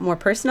little bit, like, more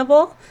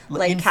personable.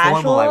 Like, informal,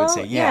 casual. I would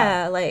say,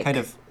 yeah. like... Kind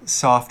of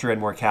softer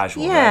and more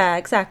casual, Yeah, right?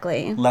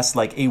 exactly. Less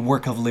like a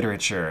work of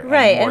literature.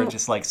 Right. And more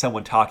just like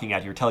someone talking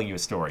at you or telling you a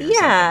story or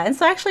Yeah, something. and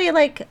so I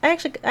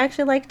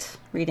actually liked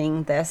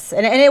reading this.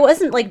 And it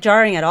wasn't, like,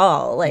 jarring at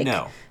all. Like,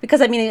 No.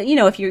 Because, I mean,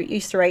 if you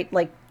used to write,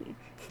 like,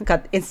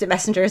 got instant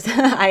messengers,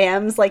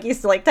 IMs, like,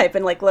 used to, like, type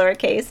in, like,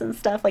 lowercase and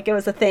stuff. Like, it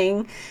was a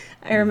thing,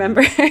 I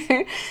remember.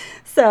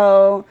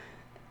 So,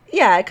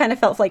 yeah, it kind of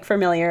felt, like,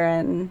 familiar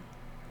and,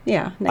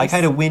 yeah, nice. I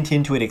kind of went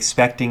into it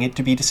expecting it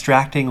to be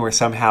distracting or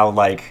somehow,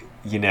 like,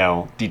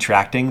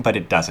 detracting, but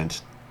it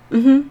doesn't.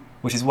 Mm-hmm.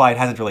 Which is why it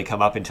hasn't really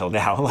come up until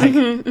now. Like,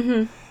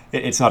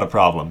 it's not a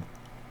problem.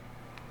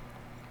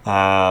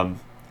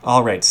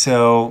 All right,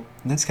 so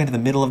that's kind of the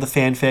middle of the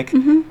fanfic.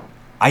 Mm-hmm.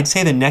 I'd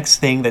say the next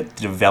thing that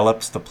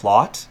develops the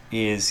plot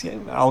is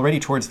already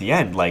towards the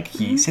end. Like,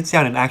 he sits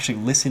down and actually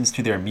listens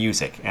to their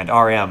music, and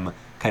RM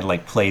kind of,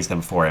 like, plays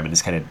them for him, and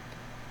is kind of,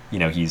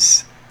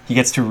 he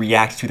gets to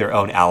react to their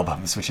own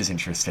albums, which is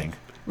interesting.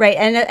 Right,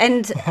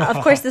 and of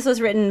course this was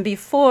written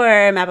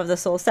before Map of the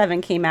Soul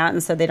 7 came out,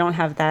 and so they don't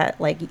have that,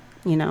 like,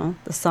 the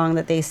song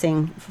that they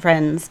sing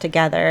Friends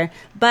together.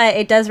 But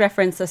it does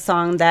reference a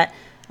song that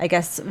I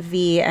guess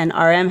V and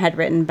RM had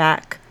written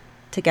back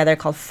together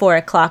called 4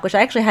 O'Clock, which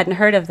I actually hadn't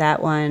heard of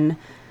that one.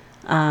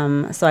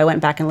 So I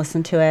went back and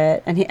listened to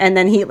it, and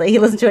then he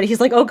listened to it.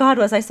 He's like, "Oh God,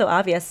 was I so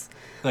obvious?"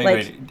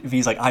 Like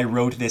V's like, "I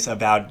wrote this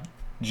about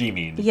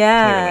Jimin."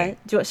 Yeah.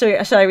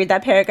 Shall I read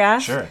that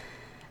paragraph? Sure.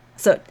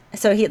 So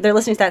they're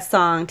listening to that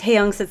song.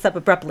 Tae-young sits up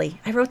abruptly.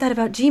 "I wrote that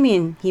about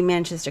Jimin," he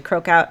manages to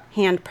croak out,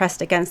 hand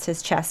pressed against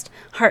his chest,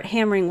 heart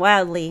hammering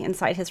wildly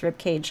inside his rib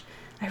cage.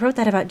 "I wrote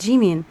that about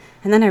Jimin,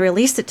 and then I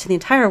released it to the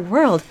entire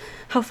world.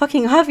 How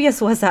fucking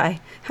obvious was I?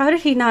 How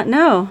did he not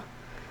know?"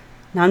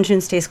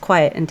 Namjoon stays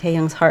quiet, and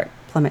Tae-young's heart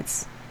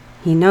plummets.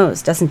 He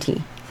knows, doesn't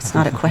he? It's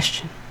not a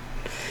question.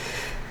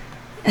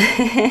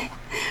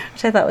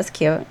 Which I thought was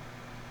cute.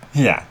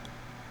 Yeah.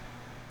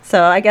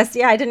 So I guess,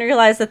 I didn't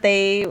realize that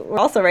they were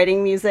also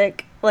writing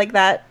music like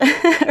that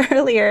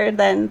earlier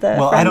than the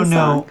Well, Friends I don't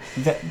know.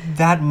 song.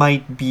 That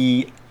might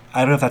be...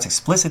 I don't know if that's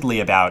explicitly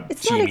about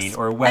Jimin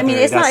or whether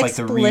it's that's not like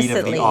the read of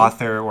explicitly. the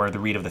author or the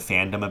read of the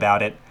fandom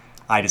about it.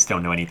 I just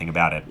don't know anything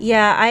about it.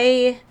 Yeah,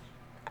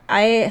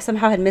 I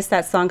somehow had missed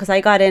that song because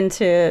I got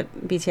into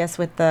BTS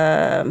with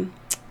the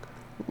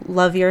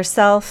Love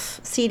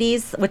Yourself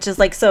CDs, which is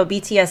like, so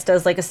BTS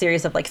does like a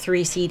series of like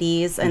 3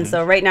 CDs. And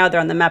so right now they're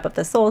on the Map of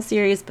the Soul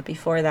series, but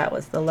before that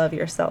was the Love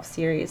Yourself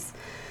series.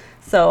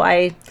 So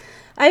I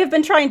have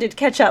been trying to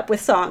catch up with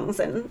songs,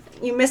 and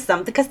you miss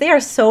them because they are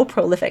so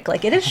prolific.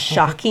 Like, it is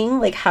shocking,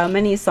 like, how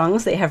many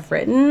songs they have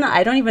written.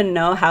 I don't even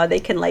know how they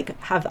can, like,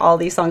 have all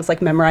these songs,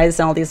 like, memorized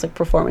and all these, like,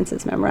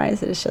 performances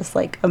memorized. It is just,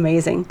 like,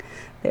 amazing.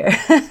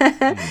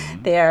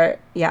 They are,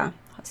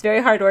 it's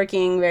very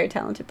hardworking, very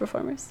talented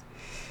performers.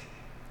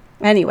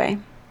 Anyway.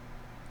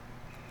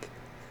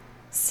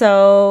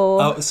 So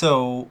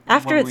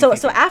after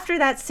after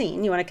that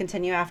scene, you want to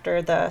continue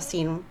after the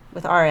scene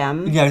with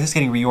RM? Yeah, I was just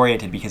getting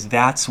reoriented because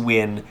that's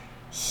when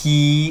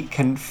he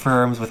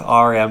confirms with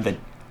RM that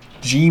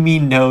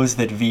Jimin knows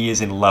that V is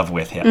in love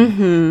with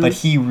him. But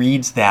he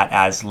reads that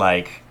as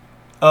like,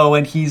 oh,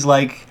 and he's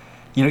like,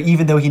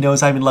 even though he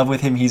knows I'm in love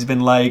with him, he's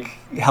been like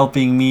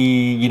helping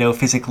me,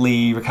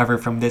 physically recover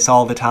from this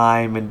all the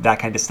time and that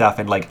kind of stuff.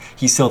 And like,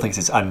 he still thinks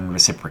it's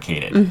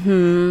unreciprocated.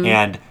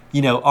 And,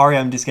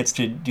 RM just gets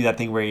to do that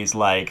thing where he's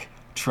like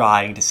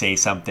trying to say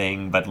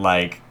something, but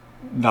like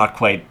not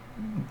quite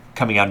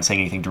coming out and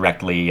saying anything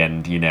directly.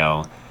 And,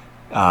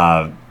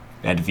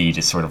 V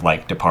just sort of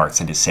like departs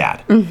and is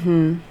sad.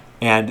 Mm-hmm.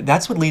 And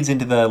that's what leads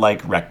into the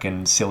like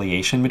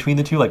reconciliation between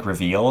the two, like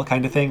reveal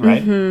kind of thing,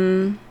 right?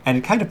 Mm-hmm. And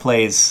it kind of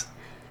plays.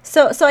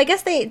 So I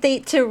guess they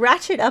to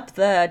ratchet up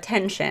the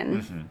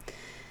tension,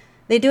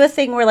 they do a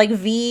thing where like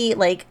V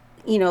like,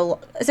 you know,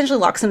 essentially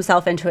locks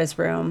himself into his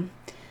room.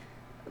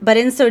 But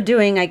in so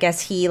doing, I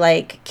guess he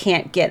like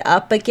can't get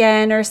up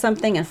again or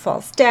something and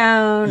falls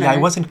down. Yeah, or... I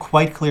wasn't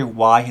quite clear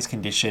why his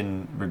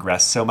condition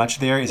regressed so much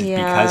there. Is it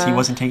because he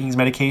wasn't taking his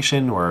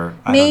medication, or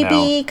I don't know?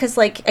 Maybe because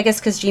like I guess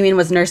because Jimin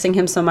was nursing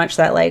him so much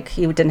that like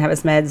he didn't have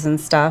his meds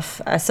and stuff.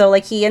 So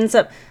like he ends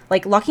up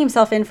like locking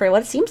himself in for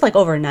what seems like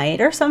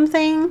overnight or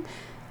something,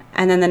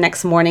 and then the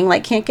next morning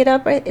like can't get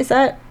up. Right? Is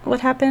that what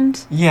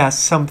happened? Yeah,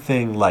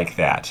 something like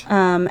that.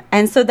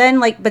 And so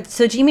then like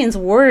so Jimin's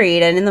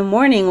worried, and in the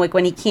morning like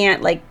when he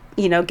can't like,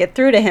 you know, get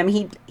through to him,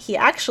 he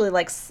actually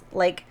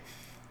like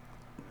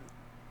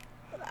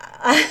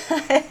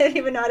I don't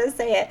even know how to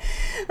say it.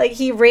 Like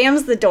he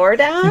rams the door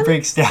down. He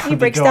breaks down.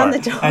 Down the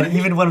door. And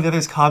even one of the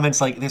others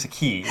comments like, "There's a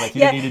key. Like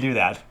you don't need to do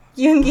that."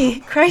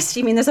 Yoongi, Christ,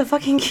 Jimin, there's a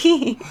fucking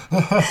key.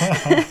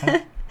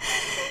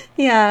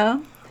 Yeah.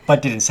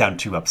 But didn't sound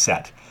too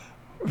upset.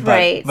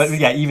 Right. But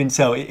yeah, even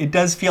so, it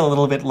does feel a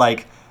little bit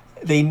like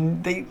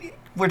they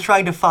were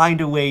trying to find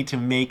a way to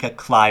make a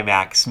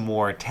climax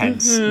more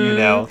tense, you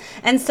know?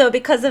 And so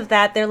because of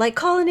that, they're like,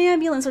 call an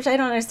ambulance, which I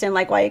don't understand,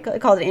 like, why you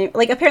call it,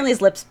 like, apparently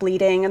his lip's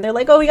bleeding, and they're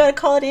like, oh, we gotta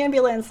call an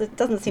ambulance. It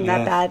doesn't seem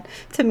that bad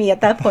to me at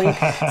that point.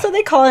 So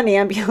they call an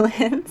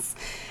ambulance,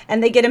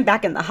 and they get him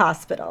back in the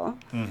hospital.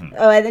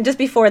 Oh, and then just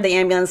before the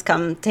ambulance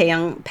comes,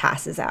 Taeyang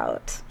passes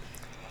out.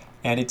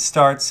 And it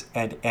starts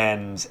and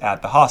ends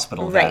at the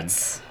hospital then.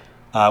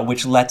 Right.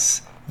 Which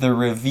lets the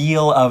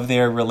reveal of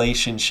their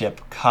relationship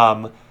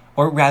come...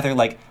 Or rather,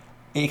 like,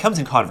 it comes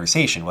in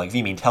conversation. Like,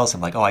 V-Mean tells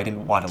him, like, oh, I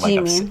didn't want to, like,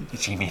 upset...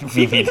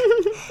 V-Mean.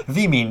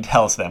 V-Mean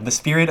tells them the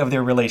spirit of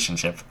their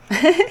relationship.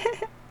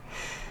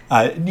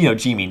 You know,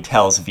 G-Mean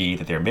tells V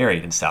that they're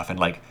married and stuff, and,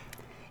 like...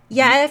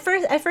 Yeah,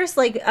 at first,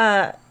 like,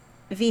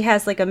 V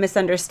has, like, a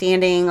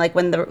misunderstanding. Like,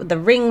 when the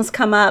rings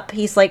come up,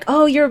 he's like,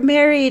 oh, you're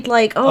married.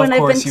 Like, oh, and I've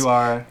been... Of course you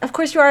are. Of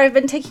course you are. I've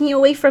been taking you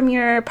away from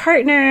your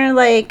partner.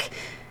 Like,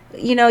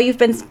 you know, you've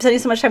been spending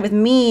so much time with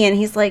me. And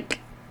he's like...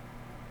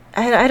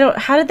 I don't.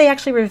 How did they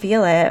actually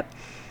reveal it?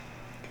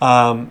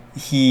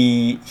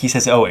 He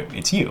says, "Oh,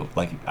 it's you.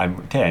 Like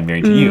I'm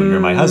married to you.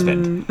 You're my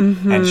husband,"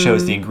 and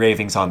shows the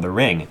engravings on the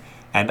ring.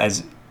 And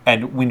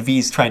when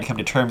V's trying to come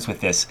to terms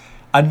with this,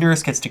 a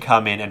nurse gets to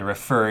come in and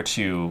refer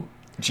to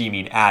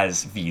Jimin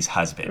as V's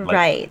husband. Like,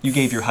 right. You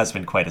gave your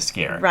husband quite a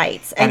scare.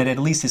 Right. And it at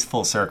least is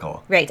full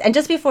circle. Right. And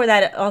just before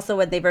that, also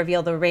when they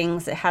reveal the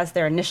rings, it has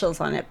their initials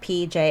on it: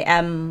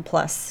 PJM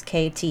plus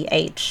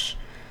KTH.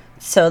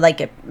 So, like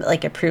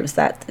it proves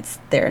that it's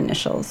their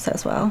initials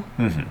as well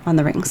on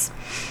the rings.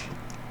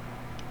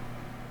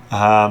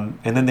 And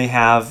then they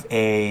have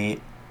a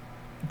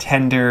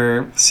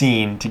tender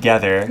scene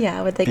together.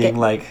 Yeah, where they being get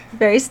like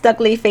very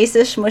snuggly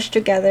faces smushed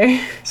together.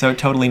 So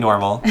totally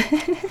normal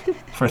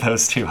for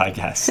those two, I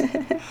guess.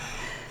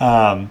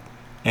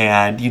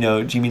 And, you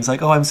know, Jimin's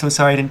like, oh, I'm so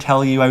sorry I didn't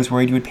tell you. I was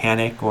worried you would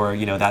panic, or,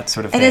 you know, that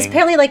sort of thing. And it's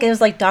apparently like it was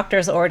like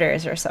doctor's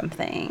orders or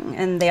something.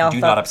 And they all do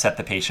thought not upset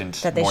the patient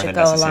that they more should than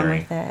go necessary. along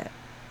with it.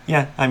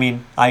 Yeah, I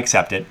mean, I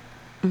accept it.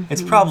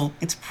 It's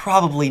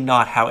probably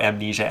not how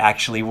amnesia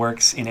actually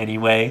works in any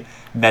way,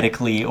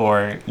 medically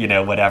or, you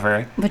know,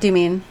 whatever. What do you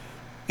mean?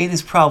 It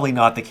is probably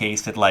not the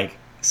case that, like,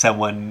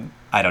 someone,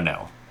 I don't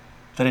know,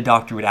 that a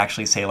doctor would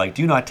actually say, like,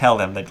 do not tell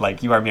them that,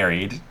 like, you are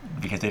married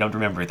because they don't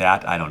remember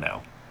that. I don't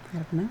know. I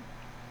don't know.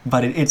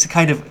 But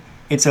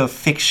it's a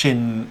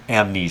fiction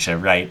amnesia,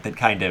 right? That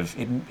kind of,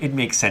 it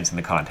makes sense in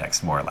the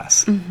context, more or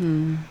less.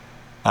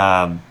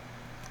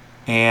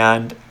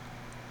 And,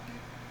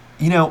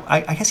 you know,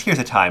 I guess here's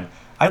a time.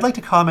 I'd like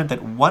to comment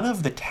that one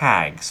of the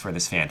tags for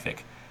this fanfic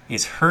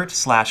is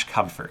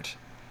hurt/comfort.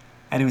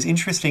 And it was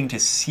interesting to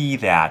see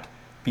that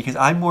because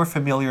I'm more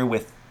familiar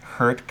with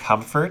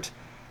hurt/comfort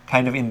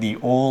kind of in the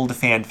old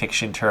fan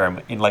fiction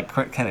term in like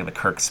kind of the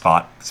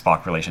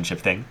Kirk-Spock relationship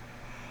thing.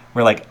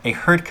 Where, like, a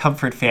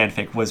hurt-comfort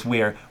fanfic was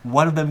where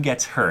one of them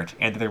gets hurt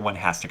and the other one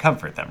has to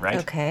comfort them, right?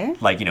 Okay.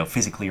 Like, you know,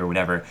 physically or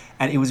whatever.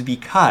 And it was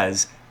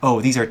because,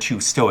 oh, these are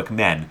two stoic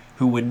men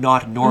who would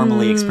not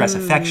normally express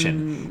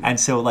affection. And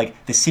so,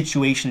 like, the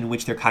situation in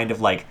which they're kind of,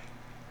 like,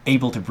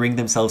 able to bring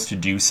themselves to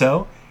do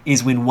so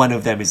is when one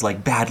of them is,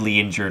 like, badly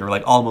injured or,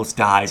 like, almost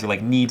dies or,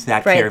 like, needs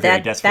that care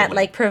very desperately. That,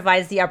 like,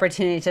 provides the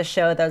opportunity to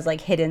show those, like,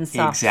 hidden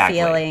soft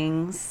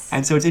feelings.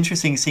 And so it's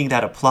interesting seeing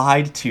that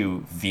applied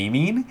to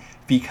V-Mean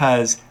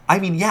because, I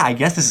mean, yeah, I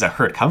guess this is a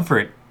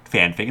hurt-comfort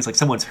fanfic. It's like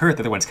someone's hurt,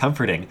 the other one's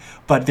comforting.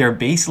 But their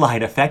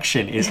baseline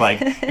affection is, like,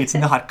 it's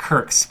not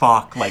Kirk,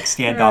 Spock, like,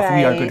 standoff,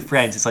 we are good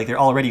friends. It's like they're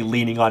already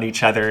leaning on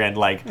each other and,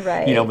 like,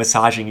 you know,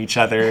 massaging each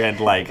other and,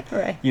 like,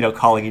 you know,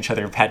 calling each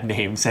other pet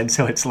names. And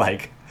so it's,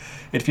 like,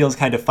 it feels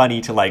kind of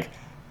funny to, like,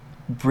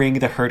 bring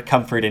the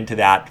hurt-comfort into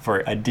that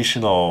for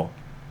additional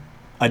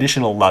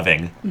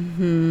loving.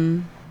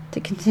 To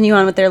continue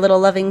on with their little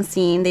loving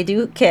scene, they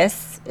do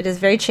kiss. It is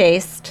very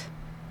chaste.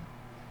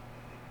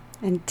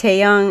 And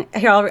Taehyung,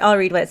 here I'll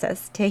read what it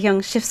says.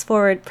 Taehyung shifts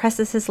forward,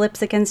 presses his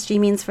lips against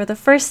Jimin's for the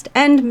first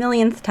and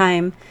millionth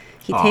time.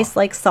 He Aw. tastes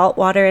like salt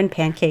water and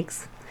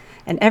pancakes,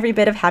 and every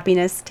bit of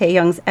happiness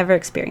Taehyung's ever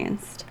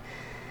experienced.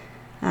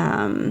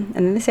 And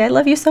then they say, "I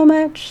love you so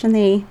much," and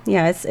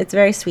it's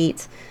very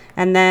sweet.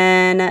 And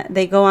then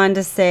they go on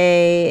to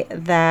say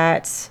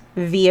that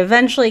V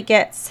eventually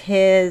gets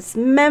his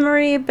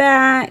memory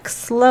back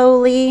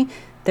slowly.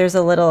 There's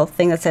a little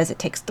thing that says it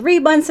takes 3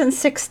 months and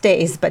 6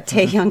 days, but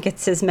Taehyung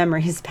gets his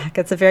memories back.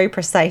 It's a very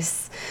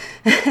precise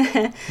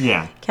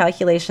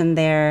calculation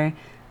there.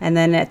 And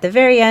then at the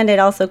very end, it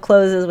also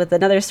closes with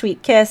another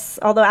sweet kiss,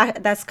 although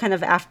that's kind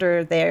of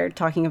after they're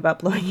talking about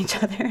blowing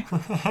each other.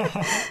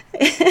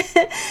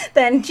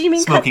 Then Jimin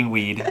Smoking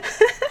weed.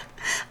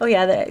 Oh,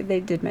 yeah, they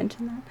did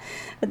mention that.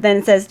 But then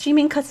it says,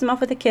 Jimin cuts him off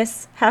with a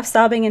kiss, half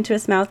sobbing into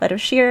his mouth out of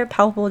sheer,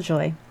 palpable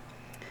joy.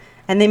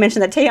 And they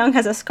mentioned that Taehyung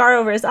has a scar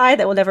over his eye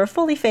that will never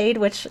fully fade,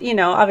 which,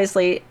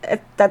 obviously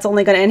that's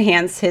only going to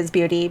enhance his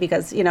beauty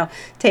because,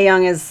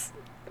 Taehyung is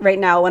right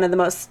now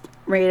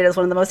rated as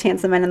one of the most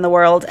handsome men in the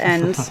world.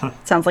 And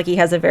sounds like he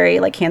has a very,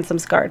 handsome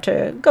scar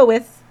to go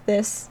with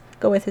his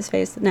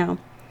face now.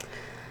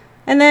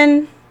 And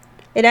then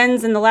it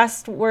ends, and the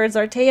last words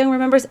are, Taehyung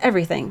remembers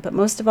everything, but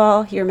most of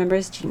all, he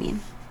remembers Jimin,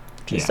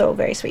 which is so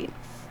very sweet.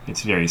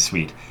 It's very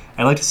sweet.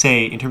 I'd like to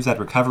say, in terms of that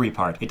recovery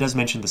part, it does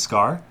mention the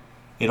scar.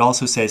 It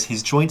also says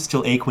his joints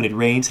still ache when it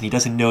rains, and he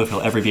doesn't know if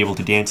he'll ever be able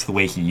to dance the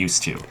way he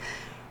used to.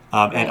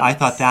 Right. And I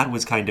thought that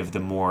was kind of the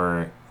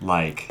more,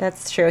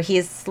 That's true.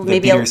 He's the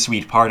maybe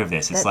bittersweet part of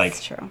this. It's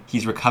That's true.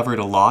 He's recovered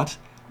a lot,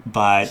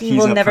 but he he's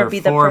will a never be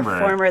the performer.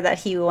 performer that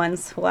he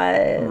once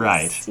was.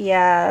 Right.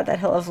 Yeah, that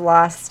he'll have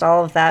lost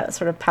all of that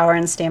sort of power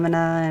and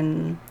stamina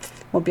and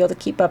won't be able to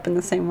keep up in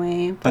the same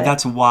way. But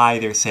that's why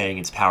they're saying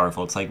it's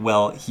powerful. It's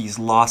he's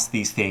lost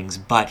these things,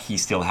 but he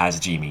still has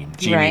Jimin.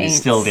 Jimin is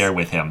still there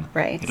with him.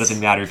 Right. It doesn't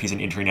matter if he's an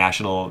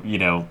international,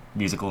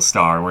 musical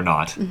star or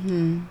not.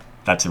 Mm-hmm.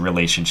 That's a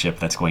relationship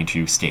that's going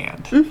to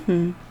stand.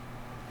 Mm-hmm.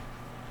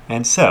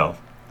 And so,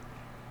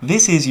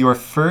 this is your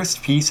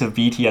first piece of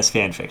BTS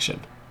fanfiction.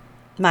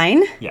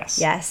 Mine? Yes.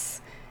 Yes.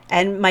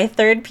 And my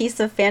third piece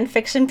of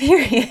fanfiction,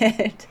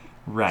 period.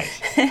 Right.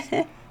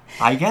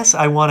 I guess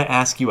I want to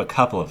ask you a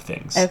couple of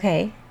things.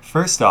 Okay.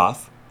 First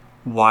off,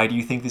 why do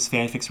you think this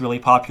fanfic's really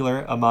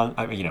popular among,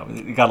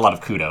 it got a lot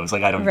of kudos.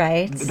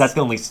 Right. That's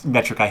the only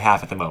metric I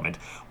have at the moment.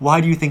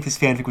 Why do you think this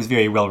fanfic was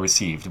very well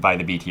received by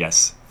the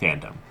BTS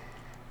fandom?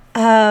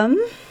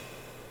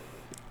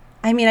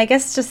 I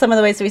guess just some of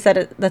the ways we said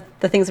it,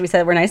 the things we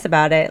said were nice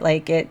about it.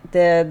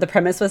 The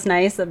premise was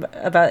nice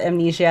about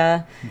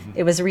amnesia. Mm-hmm.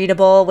 It was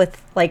readable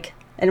with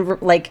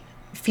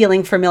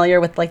feeling familiar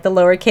with the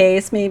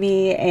lowercase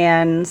maybe,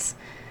 and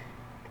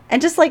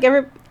just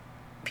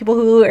people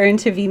who are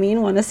into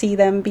V-Mean want to see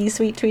them be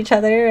sweet to each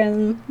other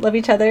and love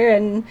each other,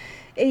 and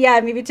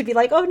maybe to be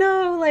oh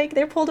no,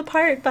 they're pulled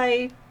apart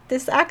by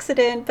this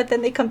accident, but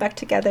then they come back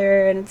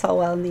together and it's all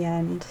well in the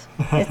end.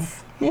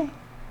 It's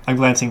I'm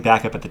glancing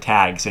back up at the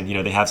tags, and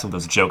they have some of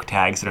those joke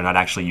tags that are not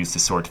actually used to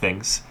sort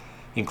things,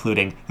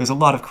 including there's a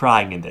lot of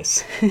crying in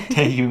this.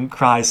 Taehyung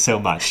cries so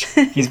much.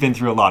 He's been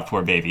through a lot,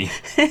 poor baby.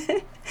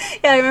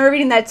 Yeah, I remember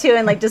reading that too,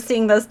 and just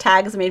seeing those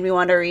tags made me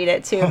want to read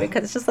it too,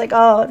 because it's just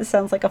oh, this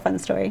sounds like a fun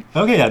story.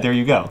 Okay, yeah, there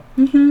you go.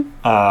 Mm-hmm.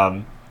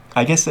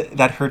 I guess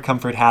that Hurt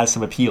Comfort has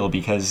some appeal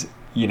because,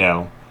 I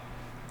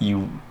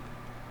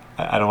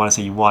don't want to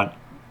say you want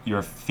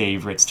your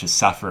favorites to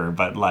suffer,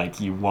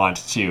 but you want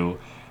to,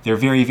 they're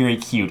very, very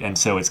cute, and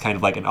so it's kind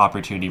of an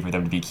opportunity for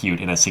them to be cute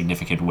in a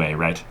significant way,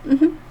 right?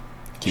 Mm-hmm.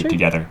 Keep Sure.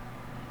 together.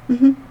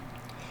 Mm-hmm.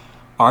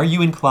 Are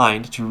you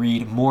inclined to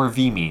read more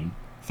V-Mean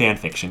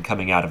fanfiction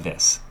coming out of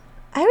this?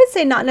 I would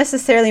say not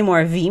necessarily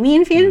more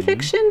V-Mean fan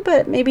fiction,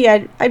 but maybe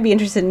I'd be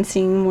interested in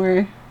seeing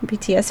more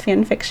BTS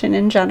fan fiction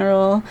in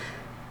general.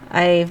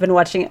 I've been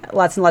watching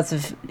lots and lots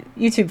of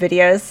YouTube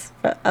videos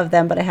of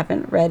them, but I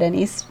haven't read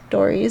any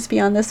stories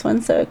beyond this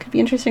one, so it could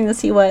be interesting to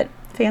see what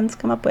fans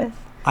come up with.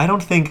 I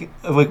don't think,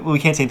 we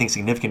can't say anything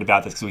significant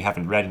about this because we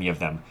haven't read any of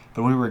them,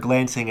 but when we were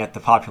glancing at the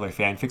popular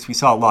fanfics, we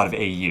saw a lot of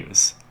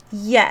AUs.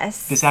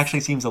 Yes. This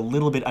actually seems a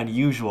little bit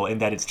unusual in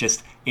that it's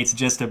just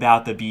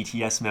about the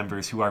BTS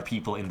members who are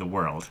people in the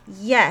world.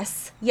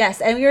 Yes,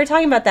 and we were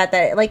talking about that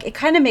it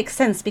kind of makes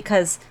sense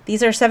because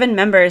these are 7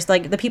 members,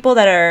 the people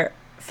that are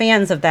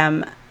fans of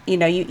them,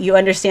 you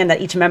understand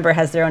that each member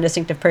has their own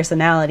distinctive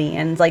personality,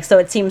 and so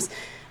it seems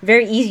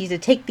very easy to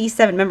take these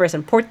 7 members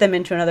and port them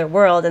into another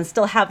world and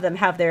still have them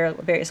have their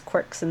various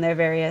quirks and their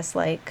various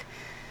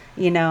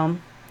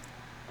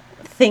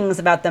things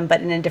about them,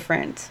 but in a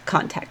different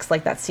context.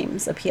 That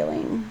seems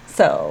appealing,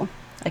 so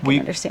I can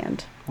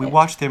understand. We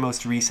watched their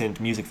most recent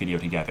music video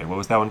together. What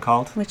was that one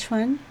called? Which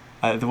one?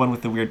 The one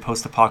with the weird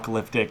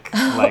post-apocalyptic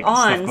stuff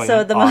On. going So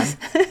on. the most.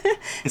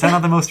 Is that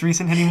not the most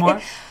recent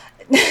anymore?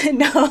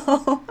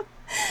 No,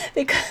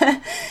 because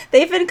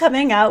they've been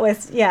coming out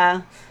with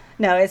No,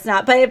 it's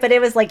not. But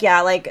it was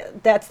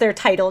that's their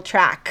title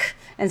track.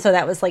 And so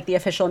that was like the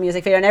official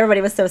music video, and everybody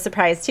was so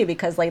surprised too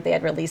because like they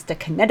had released a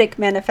Kinetic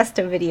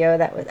Manifesto video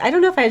that was, I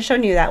don't know if I had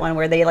shown you that one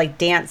where they like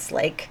dance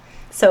like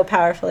so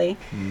powerfully.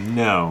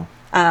 No.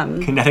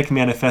 Kinetic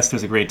Manifesto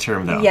is a great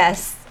term, though.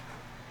 Yes.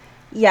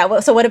 Yeah,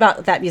 well, so what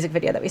about that music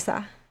video that we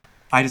saw?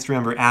 I just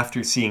remember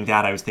after seeing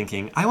that, I was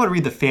thinking, I want to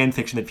read the fan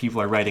fiction that people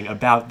are writing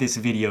about this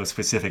video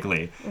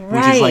specifically,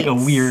 which is like a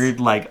weird,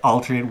 like,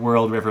 alternate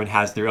world where everyone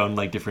has their own,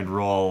 like, different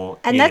role.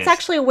 And that's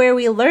actually where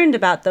we learned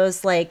about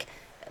those, like,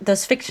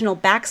 those fictional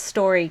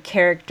backstory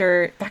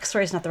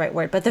backstory is not the right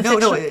word, but it's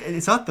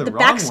not the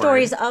wrong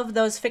backstories word. Of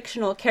those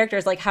fictional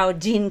characters, like how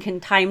Gene can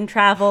time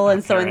travel,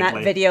 and so in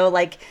that video,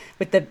 like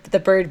with the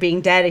bird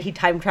being dead, he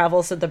time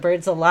travels so the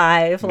bird's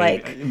alive.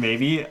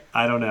 Maybe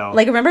I don't know.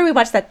 Like, remember we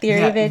watched that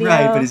theory video,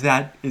 right? But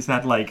is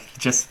that like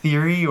just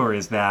theory, or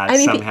is that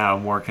somehow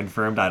more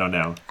confirmed? I don't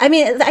know. I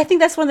mean, I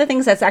think that's one of the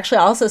things that's actually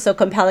also so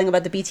compelling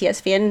about the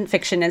BTS fan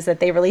fiction is that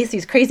they release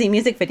these crazy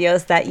music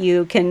videos that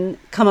you can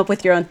come up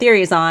with your own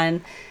theories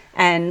on.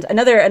 And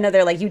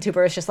another like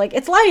YouTuber is just like,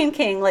 it's Lion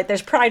King, like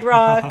there's Pride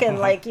Rock and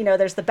like, you know,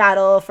 there's the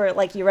battle for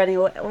like you running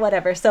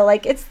whatever. So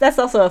like that's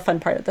also a fun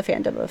part of the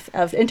fandom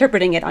of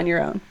interpreting it on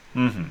your own.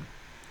 Mm-hmm.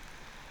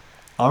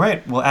 All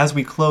right. Well, as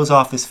we close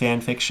off this fan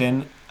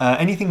fiction,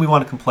 anything we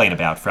want to complain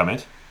about from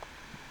it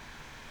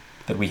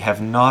that we have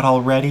not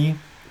already?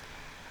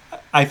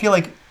 I feel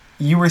like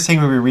you were saying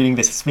when we were reading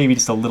this, it's maybe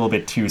just a little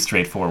bit too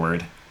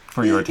straightforward.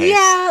 For your taste.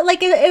 Yeah,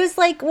 like it was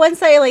like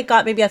once I like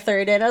got maybe a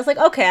third in, I was like,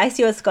 okay, I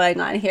see what's going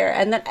on here.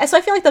 And then so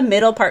I feel like the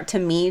middle part to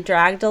me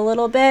dragged a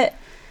little bit.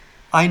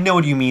 I know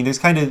what you mean. There's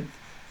kind of,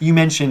 you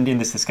mentioned in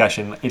this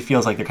discussion, it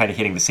feels like they're kind of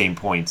hitting the same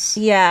points.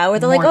 Yeah, where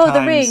they're like, oh,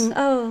 the ring.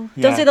 Oh,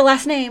 don't say the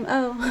last name.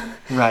 Oh.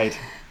 Right.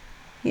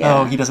 Yeah.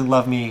 Oh, he doesn't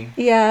love me.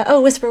 Yeah. Oh,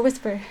 whisper,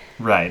 whisper.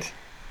 Right.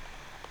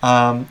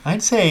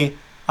 I'd say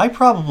I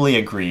probably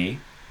agree.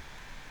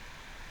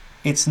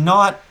 It's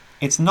not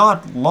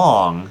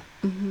long.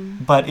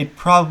 Mm-hmm. But it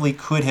probably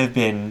could have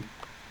been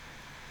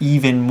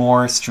even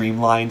more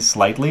streamlined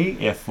slightly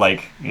if,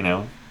 like, you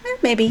know...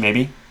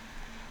 Maybe.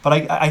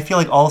 But I feel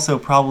like also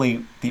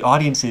probably the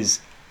audience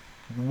is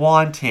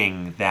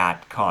wanting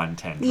that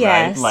content,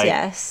 right? Like,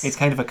 yes. It's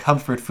kind of a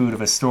comfort food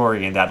of a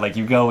story in that, like,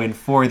 you go in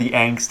for the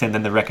angst and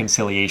then the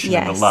reconciliation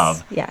and the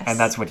love. Yes. And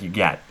that's what you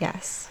get.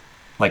 Yes.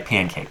 Like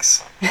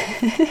pancakes.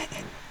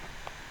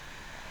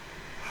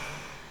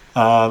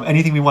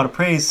 Anything we want to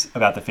praise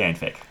about the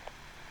fanfic?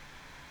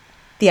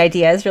 The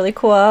idea is really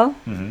cool.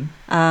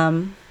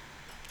 Mm-hmm.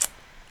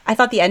 I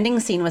thought the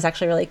ending scene was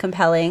actually really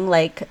compelling,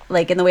 like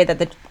in the way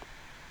that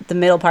the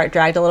middle part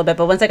dragged a little bit,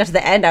 but once I got to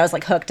the end, I was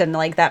like hooked, and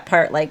like that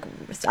part, like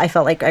I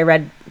felt like I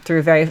read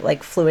through very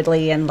like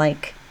fluidly, and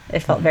like it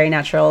felt very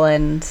natural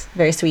and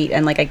very sweet,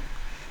 and like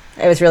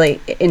I was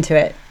really into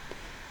it.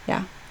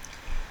 Yeah.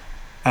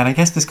 And I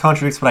guess this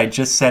contradicts what I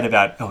just said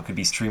about it could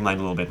be streamlined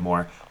a little bit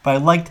more, but I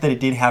liked that it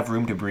did have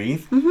room to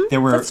breathe.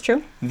 Mm-hmm, that's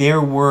true.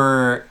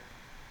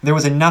 There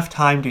was enough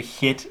time to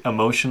hit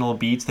emotional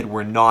beats that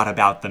were not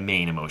about the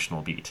main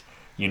emotional beat.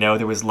 You know,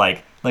 there was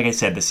like I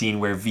said, the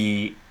scene where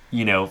V,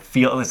 you know,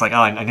 it's like,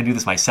 oh, I'm going to do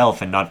this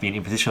myself and not be an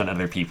imposition on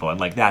other people. And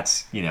like,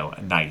 that's, you know,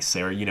 nice.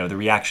 Or, you know, the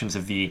reactions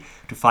of V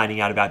to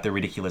finding out about their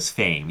ridiculous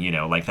fame, you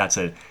know, like that's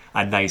a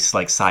nice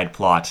like side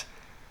plot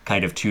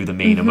kind of to the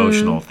main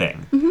emotional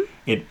thing. Mm-hmm.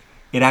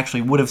 It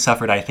actually would have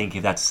suffered, I think,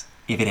 if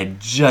it had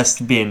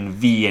just been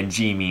V and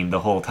Jimin the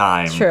whole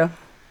time. True.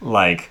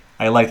 Like,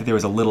 I like that there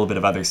was a little bit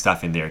of other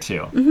stuff in there,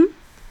 too. Mm-hmm.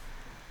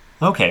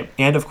 Okay,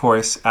 and of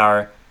course,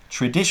 our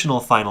traditional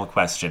final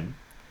question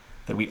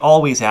that we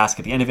always ask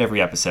at the end of every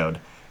episode.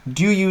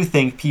 Do you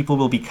think people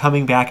will be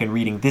coming back and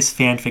reading this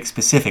fanfic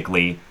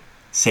specifically,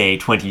 say,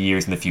 20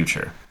 years in the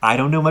future? I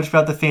don't know much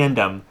about the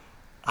fandom.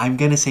 I'm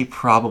going to say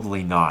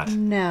probably not.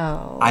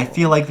 No. I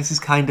feel like this is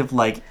kind of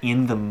like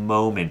in the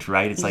moment,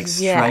 right? It's like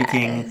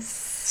striking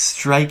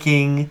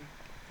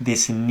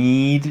this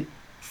need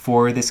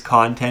for this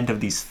content of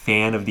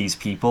these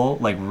people,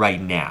 like right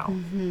now.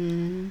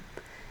 Mm-hmm.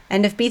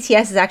 And if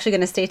BTS is actually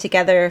going to stay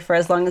together for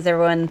as long as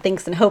everyone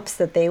thinks and hopes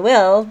that they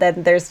will,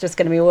 then there's just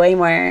going to be way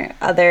more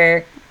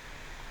other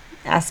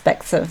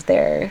aspects of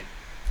their,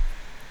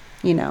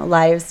 you know,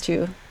 lives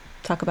to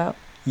talk about.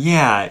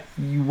 Yeah,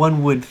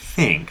 one would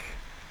think.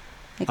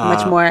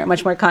 Like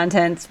much more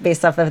content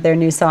based off of their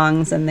new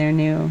songs and their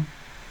new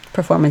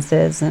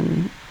performances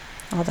and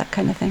all that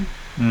kind of thing.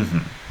 Mm-hmm.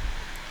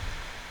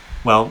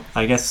 Well,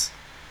 I guess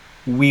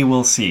we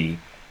will see.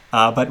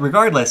 But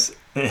regardless,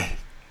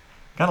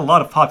 got a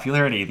lot of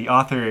popularity. The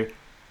author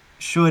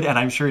should, and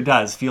I'm sure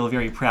does, feel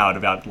very proud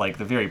about like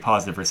the very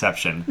positive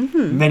reception.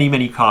 Mm-hmm.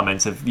 Many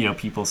comments of, you know,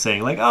 people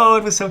saying like, oh,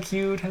 it was so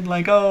cute, and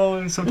like, oh,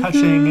 it was so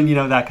touching, and you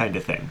know, that kind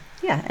of thing.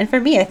 Yeah, and for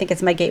me, I think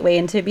it's my gateway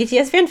into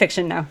BTS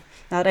fanfiction now.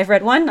 Now that I've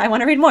read one, I want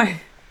to read more.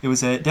 It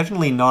was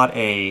definitely not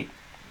a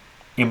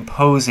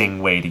imposing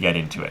way to get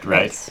into it,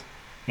 right?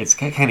 It's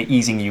kind of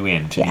easing you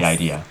into the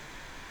idea.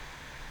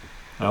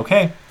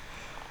 Okay.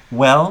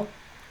 Well,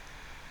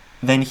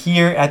 then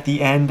here at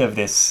the end of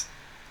this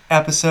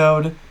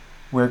episode,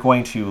 we're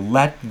going to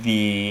let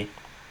the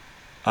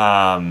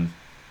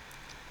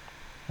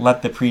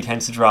let the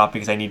pretense drop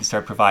because I need to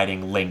start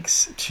providing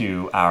links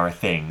to our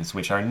things,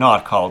 which are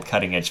not called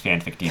Cutting Edge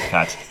Fanfic Deep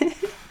Cut.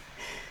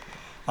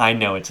 I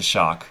know it's a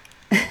shock.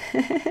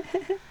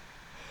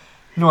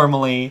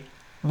 Normally,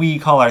 we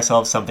call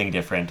ourselves something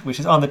different, which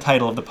is on the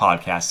title of the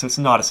podcast, so it's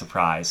not a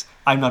surprise.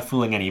 I'm not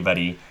fooling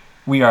anybody.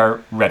 We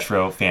are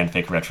Retro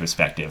Fanfic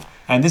Retrospective.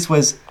 And this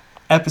was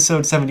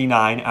episode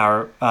 79,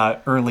 our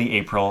early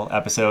April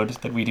episode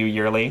that we do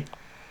yearly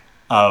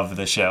of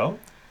the show.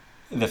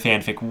 The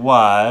fanfic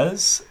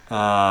was...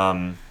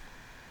 why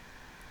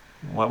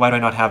do I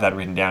not have that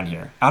written down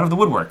here? Out of the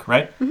Woodwork,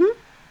 right? Mm-hmm.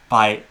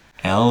 By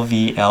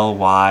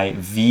LVLYVMK.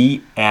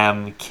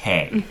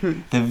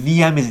 The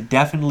VM is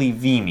definitely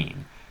VMean,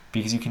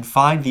 because you can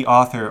find the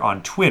author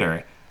on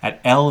Twitter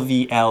at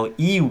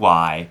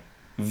LVLEYVMIN.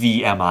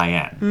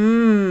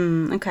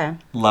 Okay.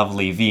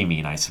 Lovely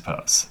VMean, I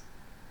suppose.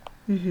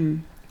 Mm-hmm.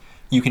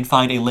 You can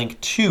find a link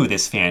to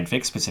this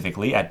fanfic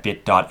specifically at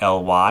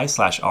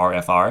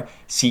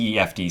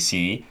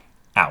bit.ly/RFRCEFDC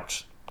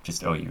out.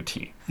 Just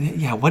O-U-T.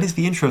 Yeah, what is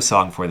the intro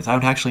song for this? I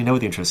don't actually know what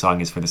the intro song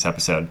is for this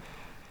episode.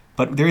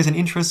 But there is an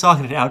intro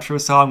song and an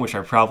outro song, which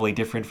are probably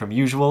different from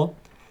usual.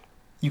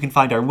 You can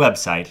find our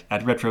website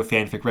at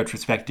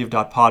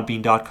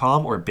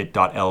retrofanficretrospective.podbean.com or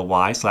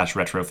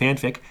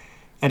bit.ly/retrofanfic.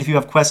 And if you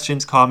have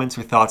questions, comments,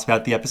 or thoughts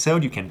about the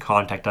episode, you can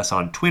contact us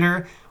on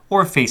Twitter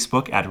or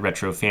Facebook at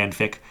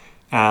retrofanfic,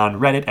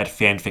 and Reddit at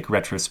Fanfic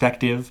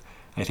Retrospective.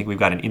 I think we've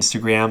got an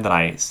Instagram that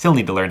I still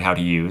need to learn how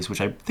to use,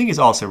 which I think is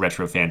also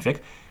retrofanfic.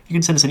 You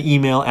can send us an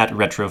email at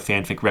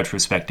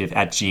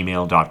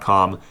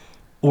retrofanficretrospective@gmail.com,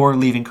 or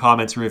leaving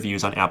comments or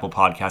reviews on Apple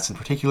Podcasts in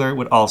particular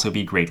would also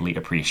be greatly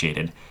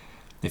appreciated.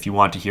 If you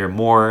want to hear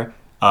more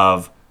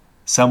of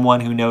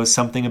someone who knows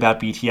something about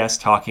BTS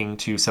talking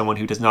to someone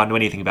who does not know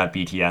anything about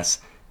BTS,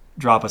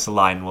 drop us a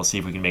line and we'll see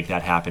if we can make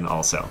that happen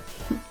also.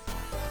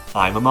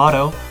 I'm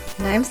Amato.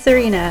 And I'm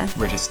Serena.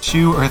 We're just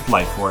two Earth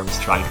life forms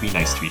trying to be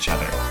nice to each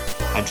other.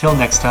 Until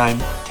next time,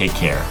 take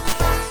care.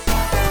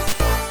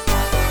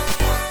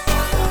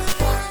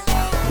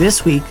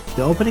 This week,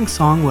 the opening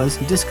song was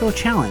Disco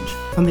Challenge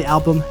from the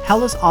album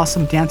Hella's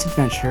Awesome Dance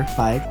Adventure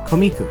by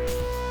Komiku.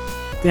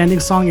 The ending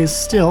song is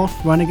Still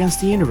Run Against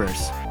the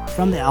Universe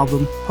from the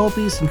album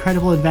Poppy's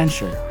Incredible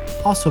Adventure,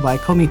 also by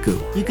Komiku.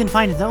 You can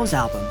find those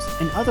albums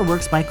and other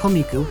works by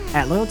Komiku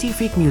at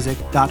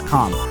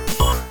loyaltyfreakmusic.com.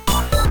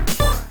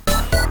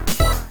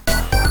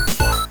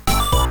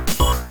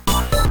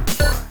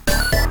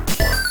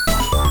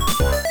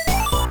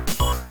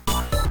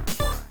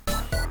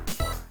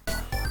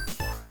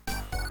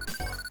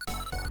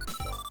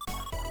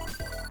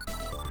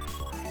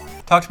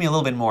 Talk to me a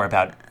little bit more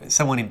about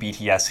someone in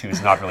BTS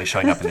who's not really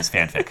showing up in this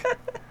fanfic.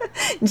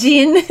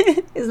 Jin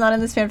is not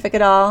in this fanfic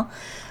at all.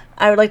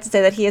 I would like to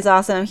say that he is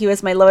awesome. He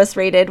was my lowest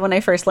rated when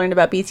I first learned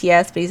about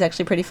BTS, but he's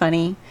actually pretty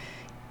funny.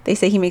 They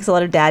say he makes a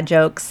lot of dad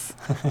jokes.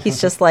 He's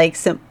just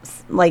and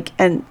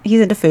he's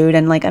into food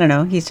and I don't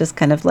know, he's just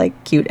kind of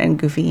cute and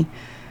goofy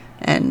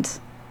and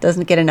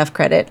doesn't get enough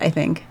credit, I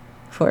think,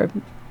 for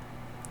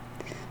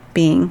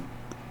being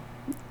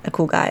a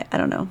cool guy. I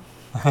don't know.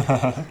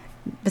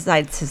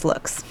 Besides his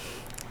looks.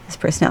 His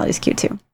personality is cute too.